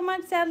 Thank you so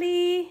much,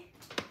 Sally.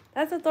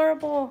 That's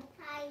adorable.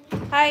 Hi.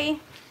 Hi.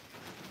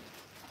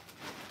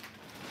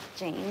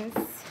 James.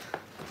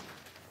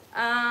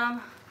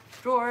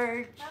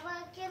 George, Papa,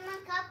 get my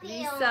copy.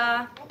 Lisa.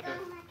 I got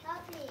my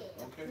copy.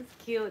 Okay. It's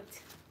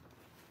cute.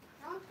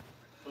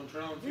 Don't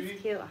turn on the TV.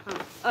 It's cute,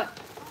 huh? Oh,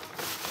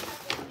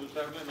 Do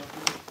tablet, no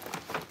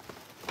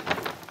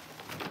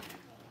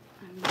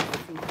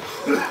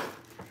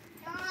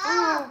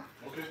oh,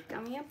 Okay.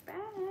 got me a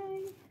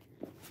bag.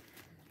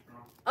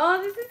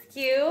 Oh, this is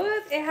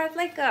cute. It has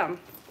like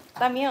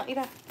también,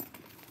 mira.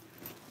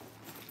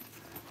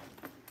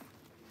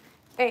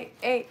 Hey,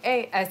 hey,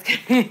 hey.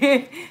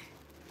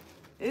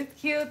 It's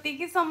cute. Thank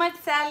you so much,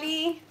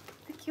 Sally.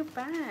 It's a cute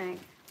bag.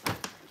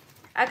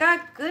 I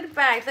got good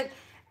bags. Like,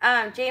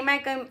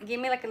 J-Mac gave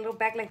me like a little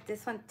bag like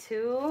this one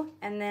too,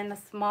 and then a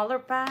smaller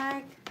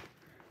bag.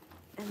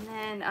 And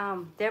then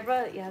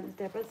Deborah, yeah,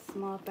 Deborah's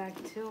small bag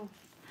too.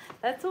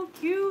 That's so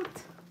cute.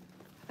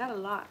 I got a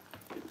lot.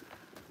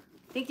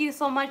 Thank you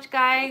so much,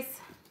 guys.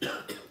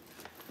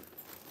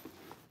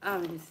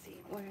 Let me see.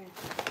 Where?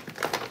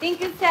 Thank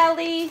you,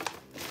 Sally.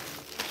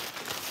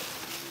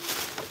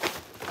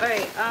 All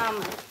right.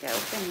 Let's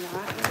open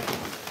that.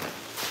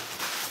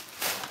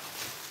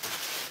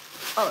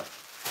 Oh.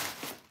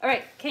 All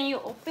right. Can you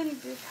open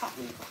this? Help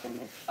me open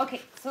this.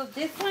 Okay. So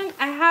this one,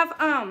 I have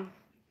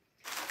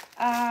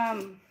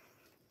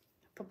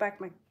put back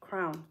my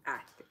crown.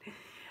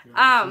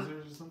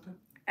 Scissors or something?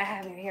 I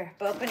have it here.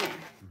 But open it.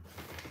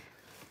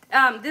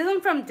 This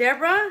one from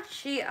Deborah.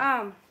 She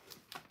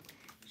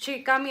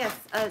got me a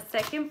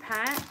second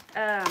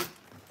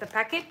the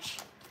package,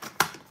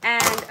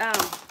 and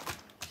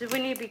so we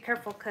need to be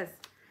careful because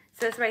it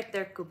says right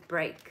there could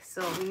break,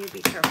 so we need to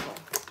be careful.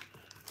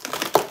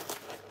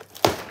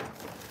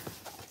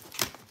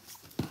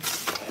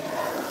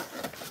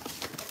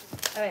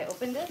 All right,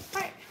 open this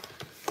part.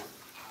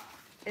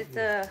 It's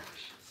a.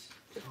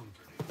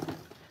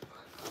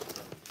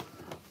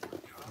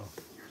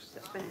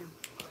 Open it.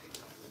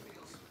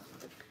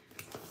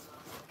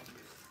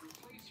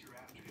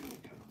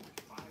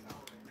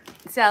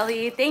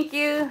 Sally, thank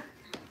you.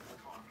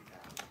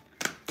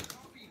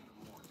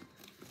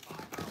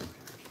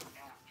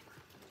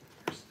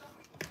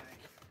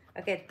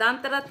 Okay,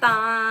 dun dun dun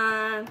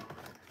dun.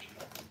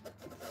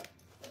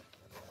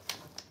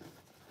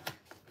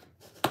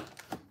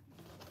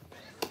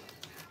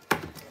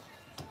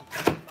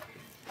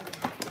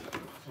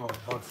 Oh,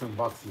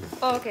 boxes.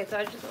 Oh, okay, so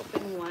I just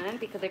opened one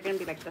because they're gonna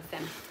be like the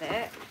same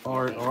set.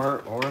 Or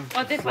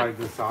this slide one.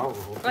 this out.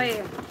 Oh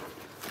yeah.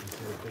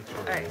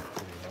 Alright.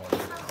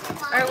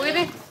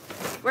 Alright,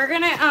 we're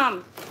gonna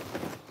a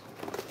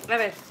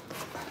ver.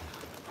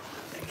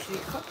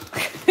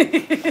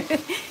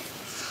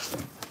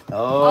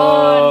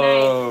 Oh,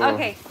 nice.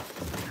 Okay.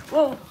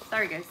 Whoa,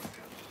 sorry guys.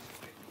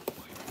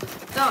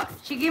 So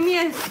she gave me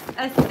a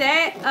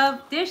set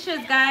of dishes,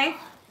 guys.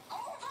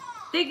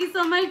 Thank you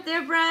so much,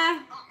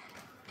 Deborah.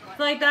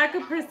 So like that I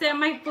could present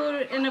my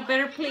food in a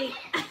better plate.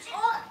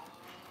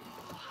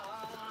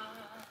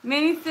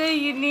 Many say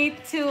you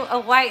need to a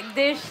white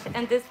dish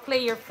and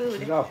display your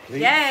food.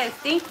 Yes,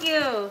 thank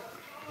you.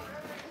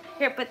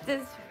 Here, put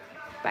this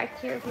back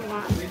here if you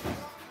want.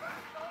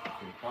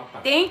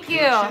 Thank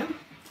you.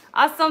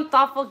 Awesome,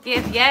 thoughtful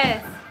gift.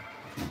 Yes.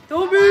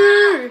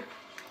 Toby.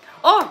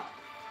 Oh,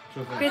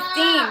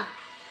 Christine.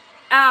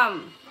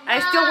 I'm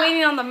still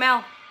waiting on the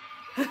mail.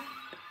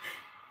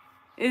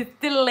 It's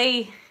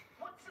delayed.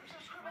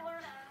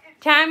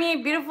 Tammy,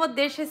 beautiful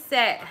dishes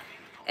set.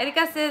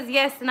 Erika says,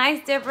 yes,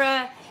 nice,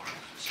 Deborah.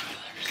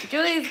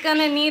 Julie's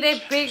gonna need a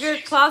bigger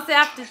closet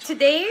after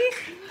today.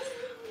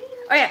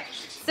 Oh, yeah.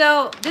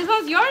 So, this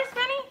one's yours,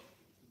 Fanny?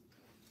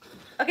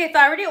 Okay, so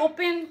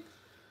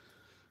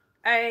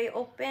I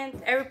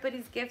opened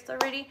everybody's gifts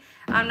already.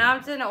 Now I'm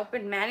just gonna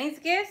open Manny's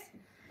gifts.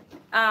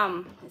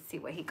 Let's see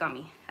what he got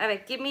me. All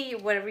right, give me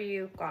whatever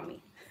you got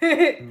me.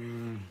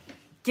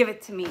 Give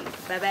it to me,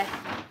 baby.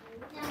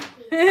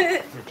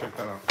 Check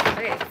that out.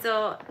 Okay,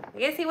 so I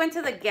guess he went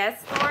to the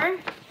guest store.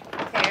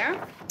 Okay.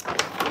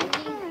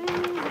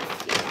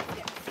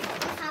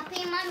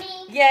 Happy,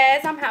 mommy?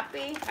 Yes, I'm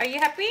happy. Are you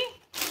happy?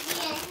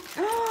 Yes.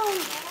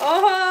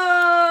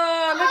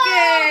 Oh, look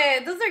at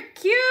it. Those are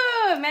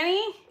cute,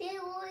 Manny.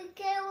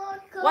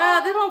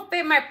 Wow, this won't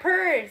fit my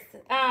purse.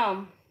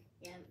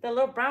 The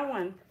little brown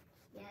one.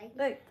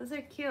 Look, those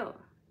are cute.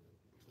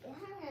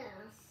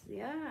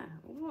 Yeah.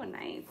 Ooh,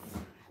 nice.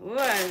 Ooh,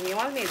 he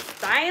wants me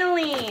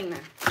styling.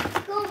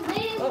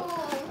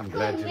 I'm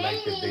glad you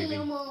liked it, baby.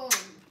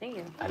 Thank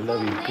you. I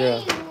love you,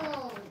 girl.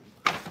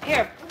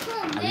 Here.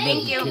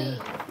 Thank you. Oh,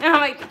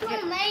 my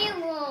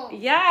God.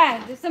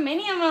 Yeah, there's so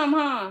many of them,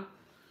 huh?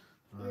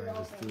 Alright,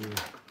 just do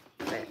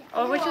it.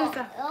 Oh, which one's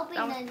the?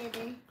 Open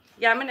it.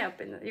 Yeah, I'm gonna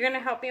open it. You're gonna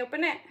help me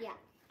open it? Yeah.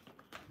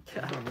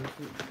 Oh, this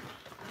is-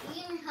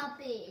 You're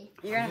happy.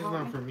 You're This is gonna help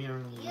not me? for me. I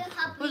don't know. You're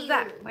happy. Who's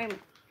that? Wait a minute.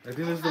 I think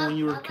this is the one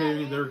you were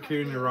carrying. They were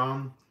carrying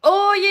around.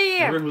 Oh,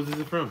 yeah. Remember, who's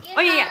this from?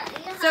 Oh, yeah.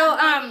 So,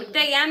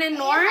 Diane and You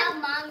Nor. have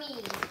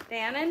mommy.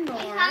 Diane and You Nor.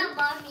 have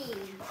mommy.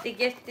 They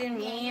gifted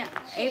me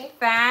a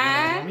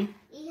fan. Mommy?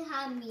 You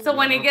have me. So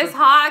when it gets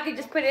hot, I can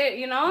just put it,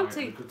 you know, Alright,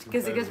 look at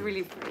because it gets some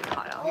really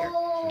hot out here.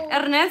 Oh.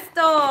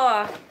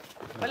 Ernesto.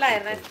 Hola,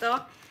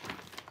 Ernesto.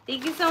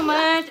 Thank you so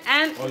much.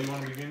 And Oh, you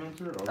want to begin them,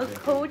 sir? a Okay.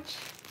 Coach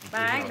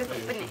bag. Let's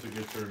open it.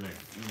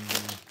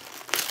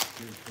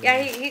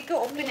 Yeah, he could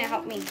open it.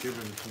 Help me. Give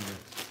him 2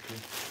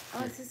 minutes. Oh,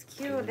 this is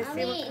cute. Let's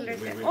see what Mommy. color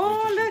is Wait, it. wait, Oh, wait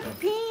till she's look, done.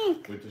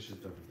 pink. Wait till she's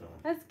done with that one.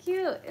 That's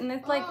cute. And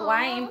it's like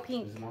white and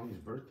pink. It's mommy's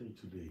birthday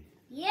today.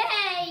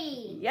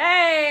 Yay!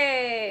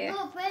 Yay!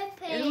 Your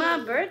birthday. It's my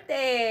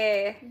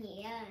birthday.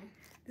 Yeah.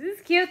 This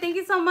is cute. Thank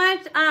you so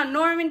much,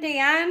 Norm and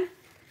Diane.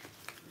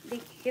 They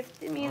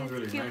gifted me. That was This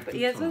really cute. nice. But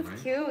Cute yeah, this song, one's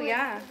right? cute.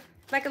 Yeah.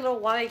 It's like a little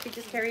wallet. You could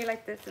just carry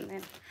like this and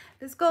then.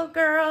 Let's go,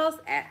 girls.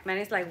 Man,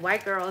 it's like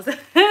white girls.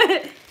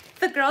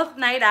 It's a girls'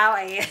 night out.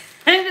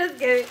 I'm just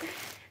kidding.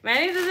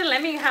 Manny doesn't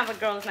let me have a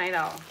girls' night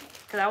out.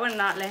 Because I would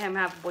not let him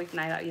have a boys'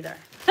 night out either.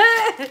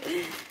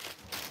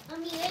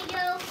 Mommy, there you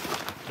go.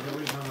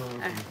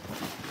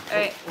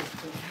 Alright.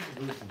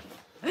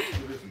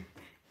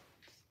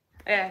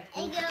 Yeah.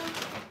 There you go.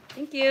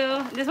 Thank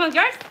you. This one's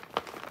yours?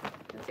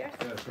 That's yours?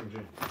 Yeah, it's from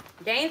Jane.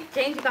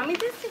 James, you got me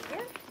this?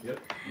 Yeah. Yep.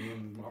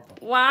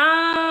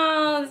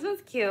 Wow, this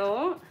one's cute.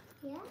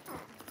 Yeah.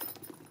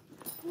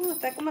 Ooh,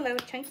 it's like a little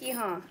chunky,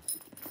 huh?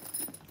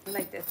 I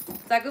like this.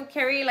 So I could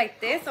carry like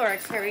this or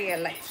carry it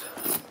like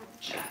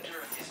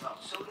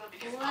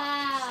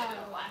Wow.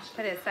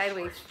 put it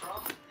sideways.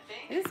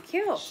 It is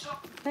cute.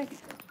 Like,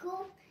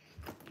 Cool.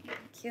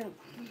 cute.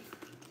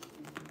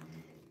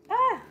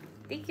 Ah,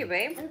 thank you,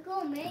 babe. Let's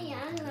go,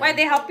 man. Why,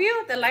 they help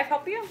you? The life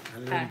help you?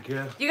 I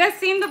guess. You guys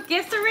seen the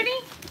gifts already?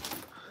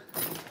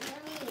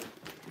 Mommy.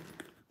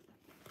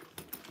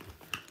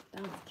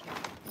 That one's cute.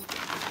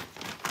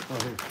 Oh,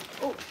 here.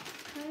 Oh,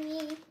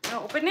 Mommy.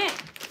 I'll open it.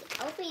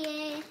 Open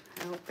it.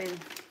 Open.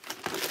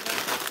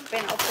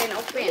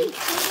 It's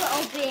too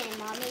open,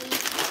 Mommy.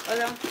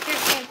 Hold on.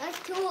 Here. That's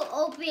too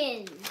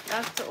open.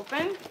 That's to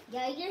open.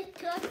 Yeah, you just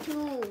took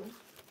two.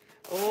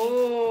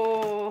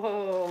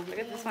 Oh, look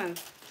at this one.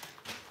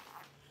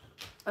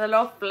 The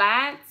little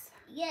flats.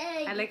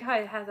 Yay. I like how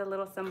it has a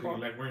little symbol.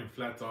 You like wearing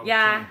flats all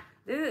Yeah,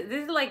 the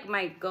this is like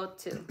my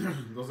go-to.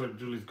 time. Those are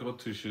Julie's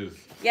go-to shoes.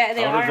 Yeah,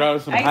 they I would are.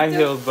 drive some I high used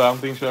to- heels, but I don't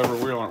think she'll ever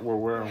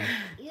wear them.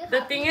 You The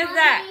happy, thing is Mommy?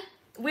 that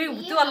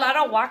we do a lot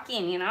of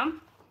walking, you know?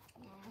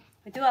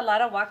 We do a lot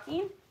of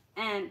walking,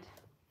 and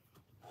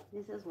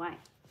this is why.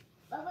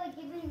 Baba,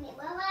 give me.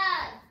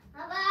 Baba.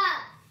 Baba.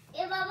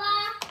 Hey, Baba.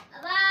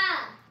 Baba.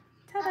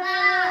 Ta-da!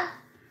 Baba.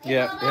 Hey,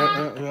 Yeah,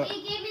 Baba. yeah.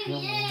 Hey, give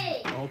me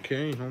it.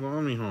 Okay, hold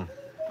on, mijo.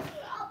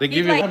 They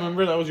give like- you.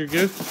 Remember that was your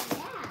gift?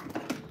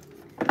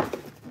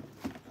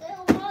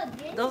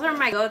 Yeah. Those are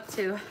my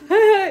go-to.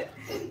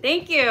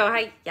 Thank you.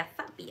 Hi, ya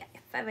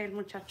sabe el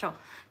muchacho.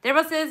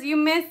 Deborah says you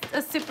missed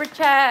a super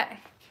chat.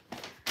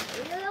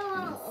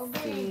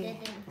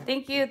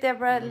 Thank you,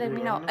 Deborah. Let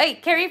me know. Hey,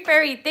 Carrie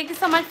Ferry, thank you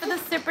so much for the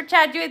super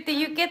chat. Did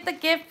you get the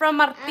gift from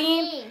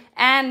Martin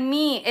and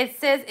me? It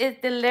says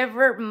it's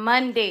delivered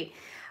Monday.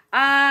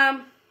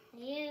 Yeah.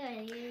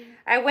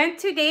 I went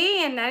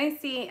today and I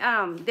didn't see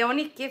the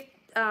only gift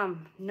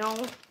no,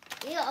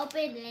 You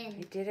open it.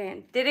 it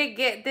didn't. Did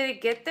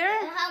it get there?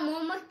 I have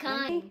more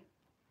kind.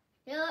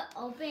 You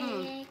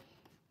open it.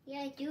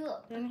 Yeah, you.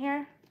 In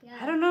here? Yeah.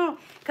 I don't know.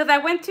 Cause I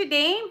went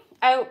today.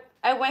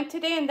 I went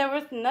today and there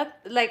was not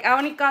like I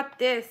only got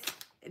this.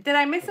 Did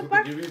I miss a What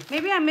box? they give you?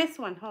 Maybe I missed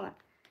one. Hold on.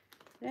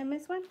 Did I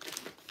miss one?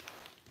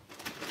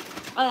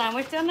 Hold on,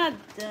 we're still not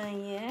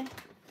done yet.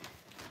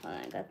 Hold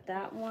on, I got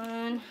that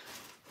one.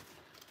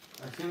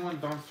 I seen one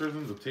downstairs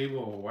on the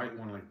table, a white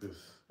one like this.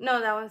 No,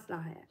 that one's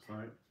not it.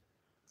 Sorry.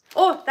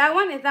 Oh, that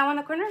one? Is that one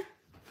the corner?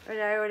 Or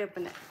did I already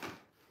open it?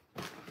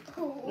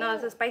 Oh. No,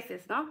 it's the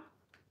spices, no?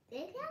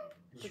 This one?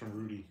 This is from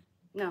Rudy.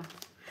 No.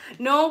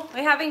 No,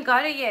 we haven't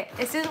got it yet.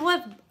 It says it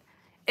was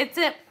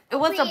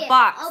Open a it.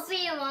 box. Open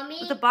it, mommy.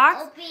 It's a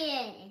box? Open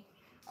it.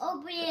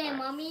 Open it,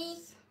 mommy.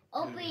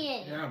 Open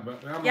it. Yeah,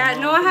 but now Yeah,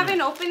 no, I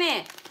haven't opened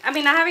it. I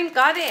mean, I haven't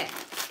got it.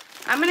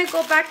 I'm gonna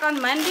go back on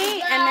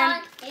Monday and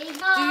then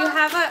do you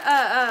have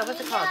a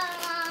what's it called?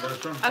 That's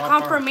from A Papa.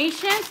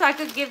 confirmation so I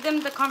could give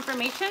them the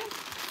confirmation?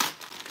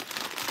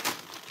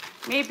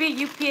 Maybe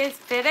UPS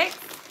FedEx?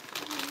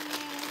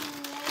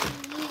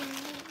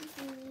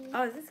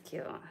 Oh, this is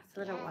cute. It's a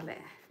little wallet.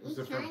 What's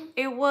it from?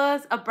 It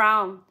was a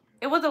brown.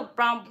 It was a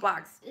brown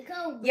box. It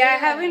go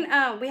Yeah,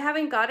 weird. we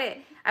haven't got it.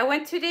 I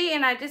went today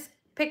and I just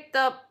picked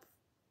up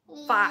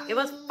 5. It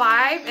was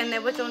 5 and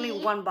there was only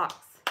 1 box.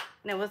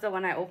 And it was the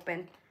one I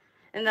opened.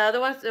 And the other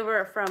ones they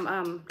were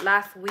from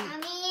last week.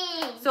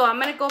 Mommy. So I'm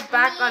gonna go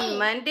back on Mommy.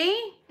 Monday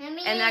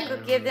Mommy. and I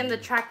could give them the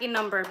tracking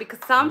number because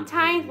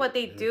sometimes what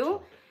they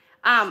do,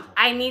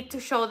 I need to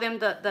show them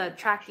the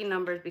tracking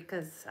numbers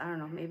because I don't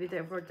know, maybe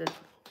they were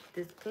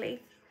this place.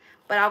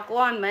 But I'll go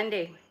on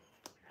Monday.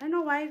 I don't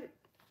know why.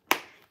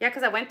 Yeah,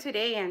 because I went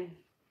today and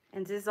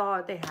this is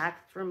all they had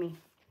for me.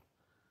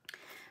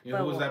 Yeah,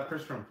 who was that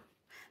purse from?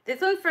 This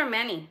one's for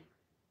Manny.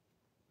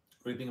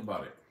 What do you think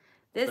about it?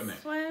 This Open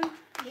it. one,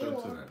 Show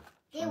it to them.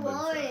 They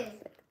were.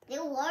 They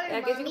were,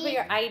 I guess you can put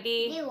your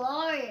ID. They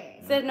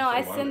were. Said no, I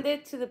It's a send wallet.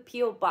 it to the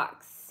PO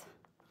box.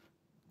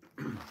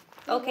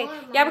 Okay, were,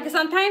 yeah, Mommy. because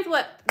sometimes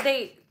what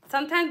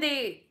sometimes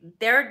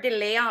they're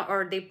delay on,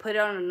 or they put it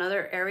on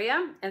another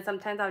area, and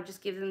sometimes I'll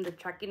just give them the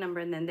tracking number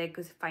and then they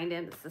could find it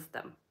in the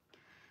system.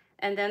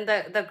 And then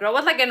the girl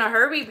was like in a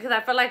hurry because I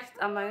felt like,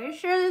 I'm like, are you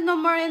sure there's no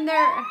more in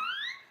there?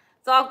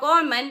 So I'll go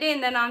on Monday,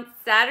 and then on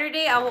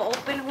Saturday I will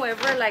open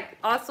whoever like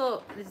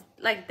also is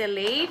like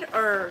delayed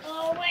or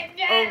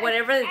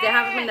whatever they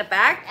have them in the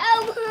back.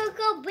 Oh,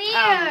 go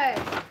beer.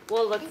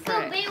 We'll look for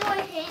Go it. beer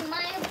with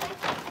my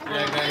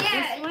Yeah,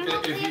 guys.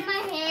 Go beer in my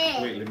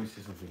hand. Wait, let me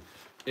see something.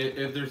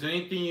 If there's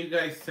anything you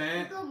guys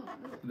sent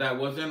that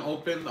wasn't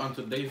opened on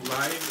today's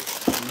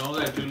live, know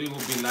that Julie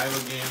will be live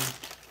again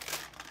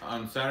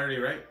on Saturday,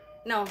 right?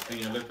 No, And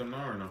you let them know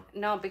or no?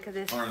 no, because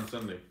it's Or on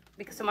Sunday?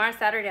 because tomorrow's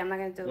Saturday. I'm not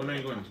gonna do When are it.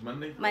 you going?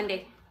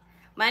 Monday?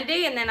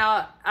 Monday, and then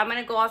I'm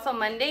gonna go also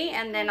Monday,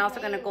 and then also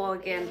gonna go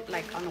again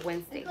like on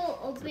Wednesday. Go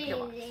open it.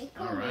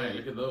 All right,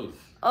 look at those.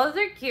 Oh,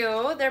 they're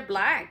cute. They're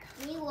black.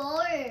 You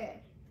are.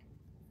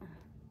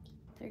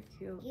 They're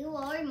cute. You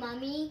are,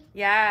 mommy.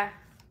 Yeah.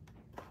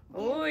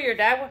 Ooh, your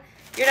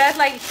dad's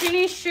like, she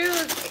needs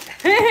shoes.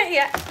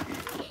 Yeah.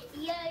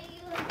 Yeah,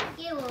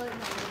 you are, mommy.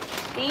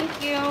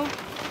 Thank you.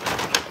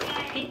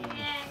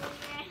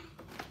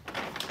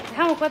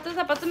 Déjame, ¿cuántos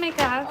zapatos me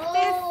cagaste?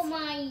 Oh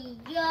my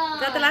god.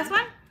 Is that the last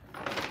one?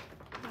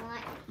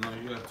 What? No,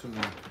 you got two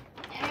more.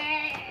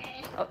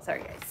 Oh,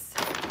 sorry, guys.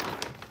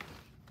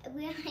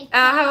 We're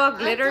I have a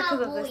glitter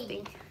because of this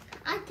thing.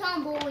 I'm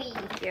tomboy.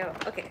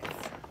 Cute. Okay.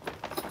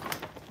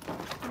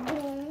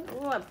 Boom,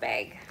 Ooh, a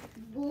bag.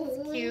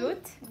 boom,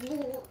 Cute.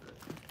 boom.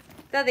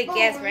 So they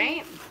guess,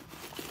 right?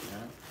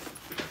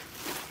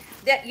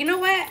 Yeah. You know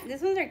what?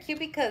 These ones are cute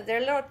because they're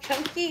a little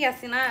chunky. I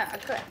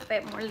could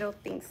fit more little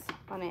things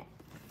on it.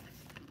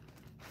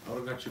 I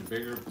would have got you a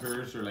bigger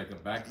purse or like a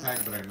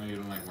backpack, but I know you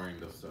don't like wearing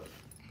those stuff.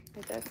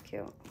 That's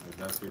cute. Like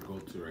that's your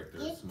go-to right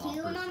there. It's Small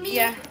cute, purses. mommy.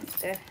 Yeah.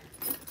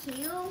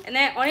 Cute. And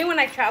then only when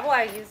I travel,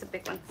 I use the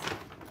big ones.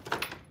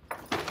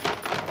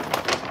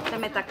 Se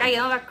me está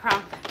cayendo la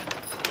crown.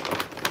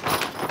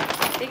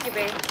 Thank you,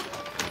 babe.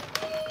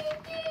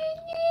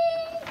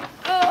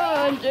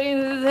 Oh,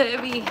 James is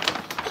heavy.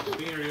 Can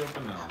you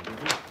reopen now?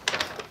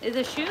 Is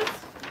it shoes?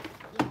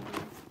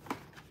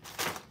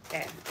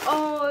 Okay.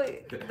 Oh,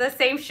 the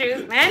same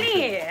shoes.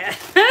 Manny! Alright,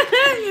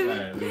 this is the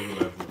last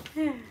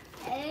one.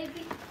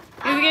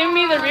 He's giving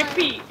me the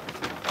repeat.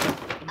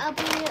 Up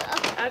here,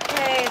 up.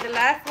 Okay, the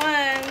last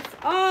ones.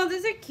 Oh,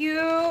 these are cute.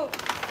 Oh,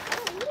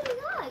 what do you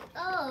like?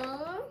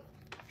 Oh.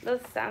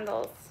 Those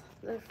sandals.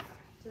 Those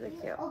are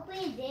cute. Open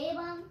it there,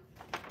 Mom.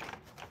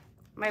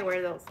 Might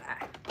wear those.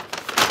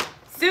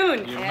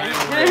 Soon. You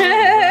might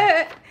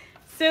wear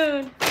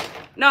Soon.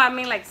 No, I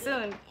mean like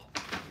soon.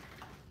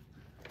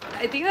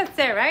 I think that's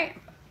it, right?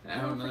 I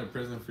have another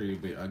present for you,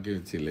 but I'll give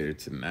it to you later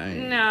tonight.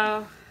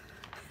 No.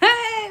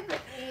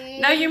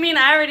 No, you mean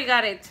I already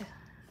got it.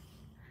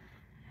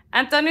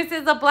 Antonio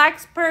says the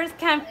black purse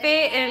can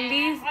fit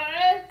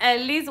at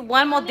least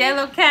one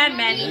Modelo can,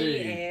 Manny.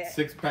 Hey,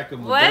 6-pack of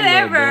Modelo,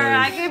 Whatever.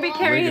 I boys. could be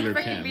carrying his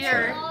Regular freaking cans,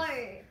 beer.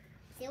 sorry.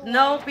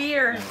 No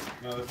beer.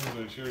 No, this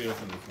one's sure you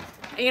open this one.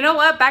 You know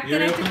what? Back You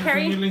then I already used to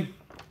opened this one, carry. Julie?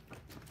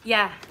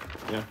 Yeah.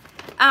 Yeah.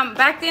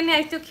 Back then I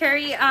used to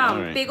carry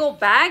Alright. big old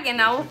bag,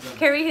 and I would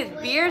carry his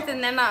beers,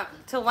 and then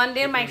till one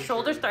day my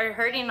shoulder started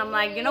hurting. I'm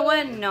like, you know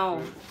what?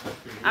 No,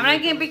 I'm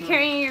not gonna be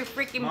carrying your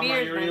freaking Mama,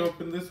 beers. you already Man.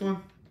 opened this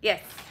one?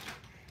 Yes.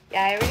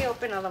 Yeah, I already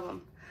opened all of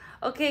them.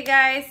 Okay,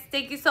 guys,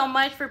 thank you so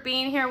much for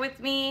being here with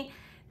me.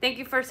 Thank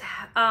you for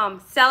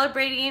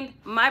celebrating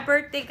my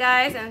birthday,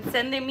 guys, and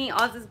sending me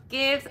all these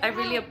gifts. I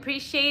really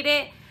appreciate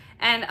it.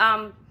 And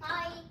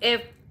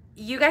if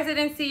you guys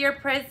didn't see your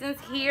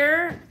presents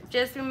here,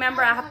 just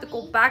remember I have to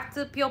go back to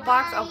the P.O.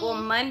 box. I'll go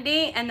on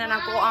Monday, and then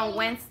I'll go on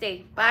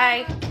Wednesday.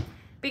 Bye.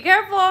 Be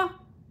careful.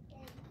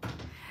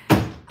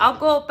 I'll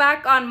go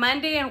back on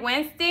Monday and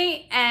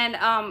Wednesday, and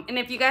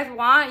if you guys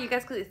want, you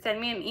guys could send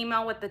me an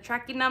email with the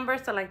tracking number,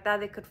 so like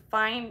that they could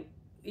find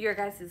your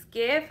guys'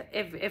 gift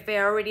if it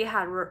already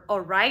had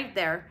arrived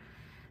there.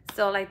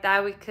 So like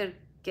that we could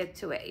get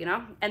to it, you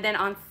know. And then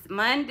on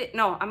Monday,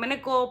 no, I'm gonna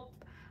go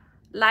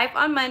live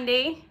on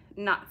Monday,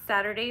 not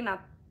Saturday.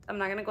 I'm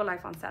not gonna go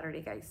live on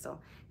Saturday, guys. So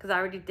because I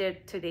already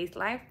did today's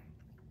live,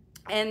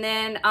 and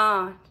then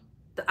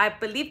I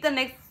believe the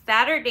next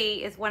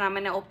Saturday is when I'm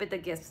gonna open the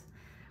gifts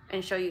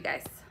and show you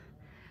guys.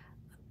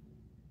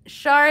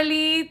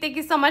 Charlie, thank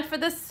you so much for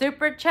the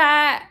super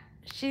chat.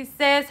 She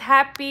says,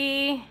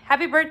 happy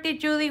birthday,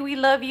 Julie. We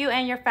love you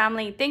and your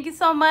family. Thank you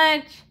so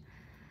much.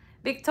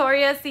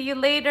 Victoria, see you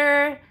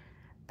later.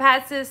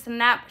 Pat says,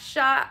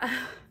 snapshot.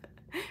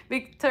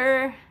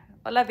 Victor,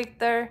 hola,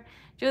 Victor.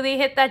 Julie,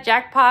 hit that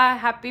jackpot.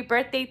 Happy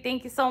birthday.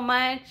 Thank you so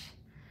much.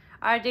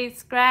 RJ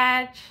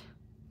Scratch.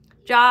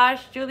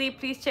 Josh, Julie,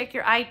 please check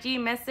your IG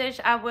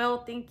message. I will.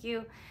 Thank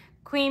you.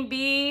 Queen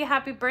B,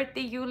 happy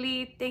birthday,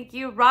 Yuli. Thank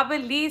you.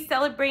 Robin Lee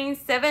celebrating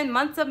 7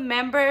 months of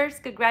members.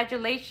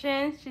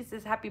 Congratulations. She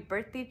says, happy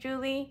birthday,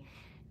 Julie.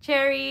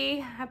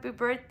 Cherry, happy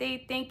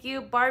birthday. Thank you.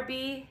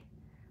 Barbie,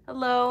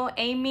 hello.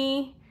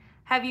 Amy,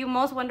 have you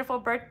most wonderful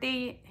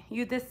birthday.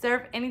 You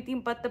deserve anything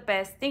but the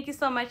best. Thank you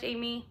so much,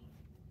 Amy.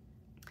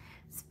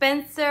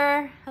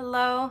 Spencer,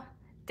 hello.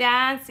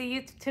 Dan, see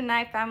you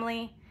tonight,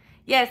 family.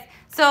 Yes,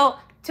 so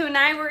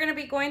tonight we're gonna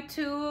be going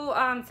to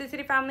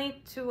SinCity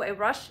family to a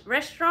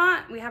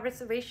restaurant. We have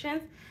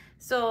reservations.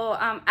 So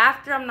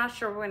after, I'm not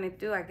sure what we're gonna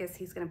do. I guess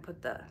he's gonna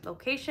put the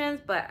locations,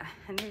 but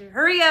I need to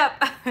hurry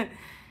up.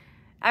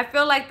 I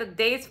feel like the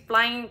day's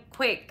flying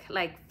quick,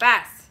 like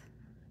fast.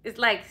 It's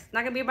like it's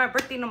not gonna be my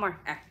birthday no more.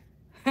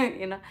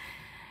 You know.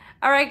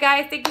 All right,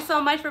 guys, thank you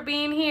so much for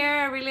being here.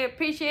 I really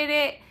appreciate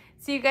it.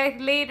 See you guys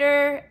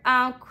later.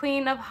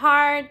 Queen of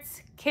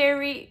Hearts,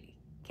 Carrie,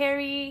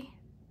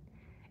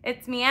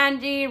 it's me,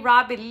 Angie,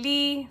 Robin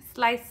Lee,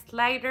 Slice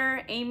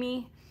Slider,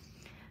 Amy.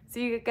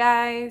 See you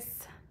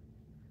guys.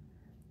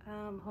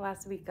 Who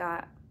else we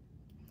got?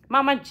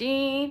 Mama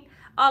Jean,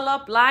 All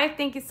Up Live.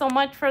 Thank you so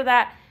much for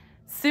that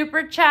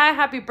super chat.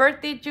 Happy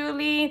birthday,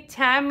 Julie.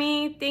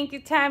 Tammy, thank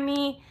you,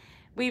 Tammy.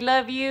 We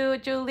love you,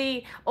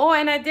 Julie. Oh,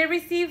 and I did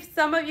receive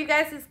some of you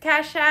guys'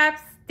 cash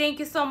apps. Thank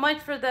you so much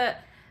for the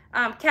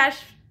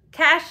cash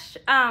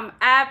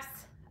apps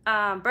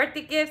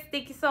birthday gifts.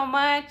 Thank you so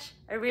much.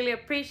 I really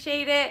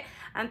appreciate it.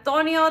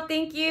 Antonio,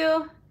 thank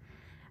you.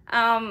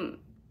 Let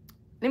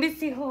me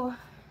see who.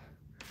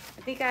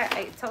 I think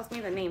it tells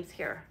me the names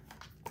here.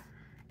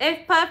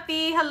 If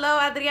Puffy, hello,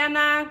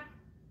 Adriana.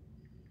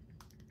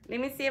 Let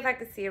me see if I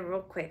can see it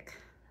real quick.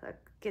 I'll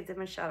give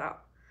them a shout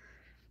out.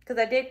 Because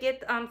I did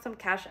get some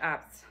cash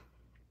apps.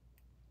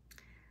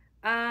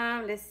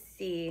 Let's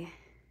see.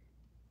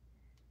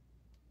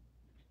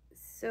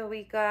 So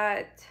we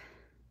got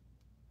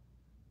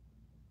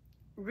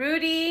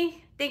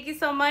Rudy. Thank you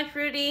so much,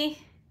 Rudy.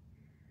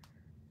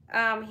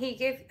 He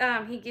gave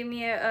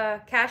me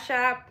a cash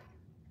app.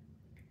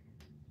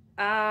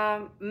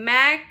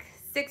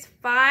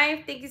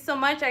 Mac65, thank you so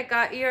much. I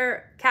got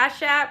your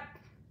cash app.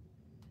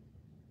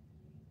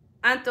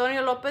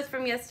 Antonio Lopez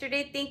from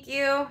yesterday, thank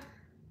you.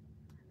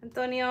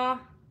 Antonio,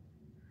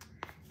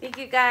 thank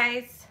you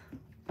guys.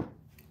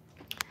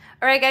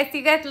 All right, guys, see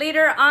you guys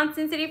later on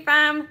SinCity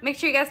fam. Make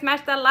sure you guys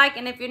smash that like,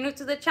 and if you're new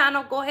to the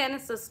channel, go ahead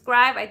and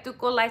subscribe. I do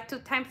go live 2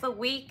 times a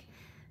week,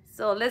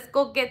 so let's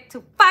go get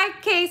to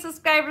 5K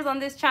subscribers on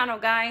this channel,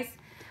 guys.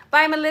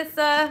 Bye,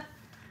 Melissa.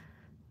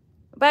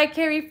 Bye,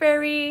 Carrie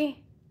Ferry.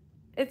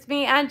 It's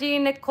me, Angie,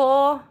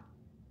 Nicole,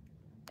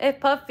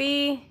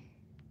 Puffy,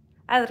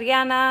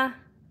 Adriana,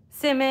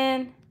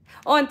 Simon.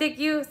 Oh, and thank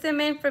you,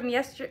 Simon, from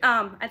yesterday.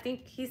 I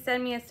think he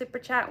sent me a super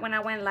chat when I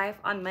went live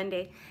on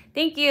Monday.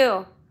 Thank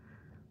you.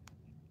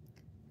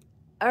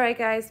 All right,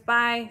 guys.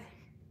 Bye.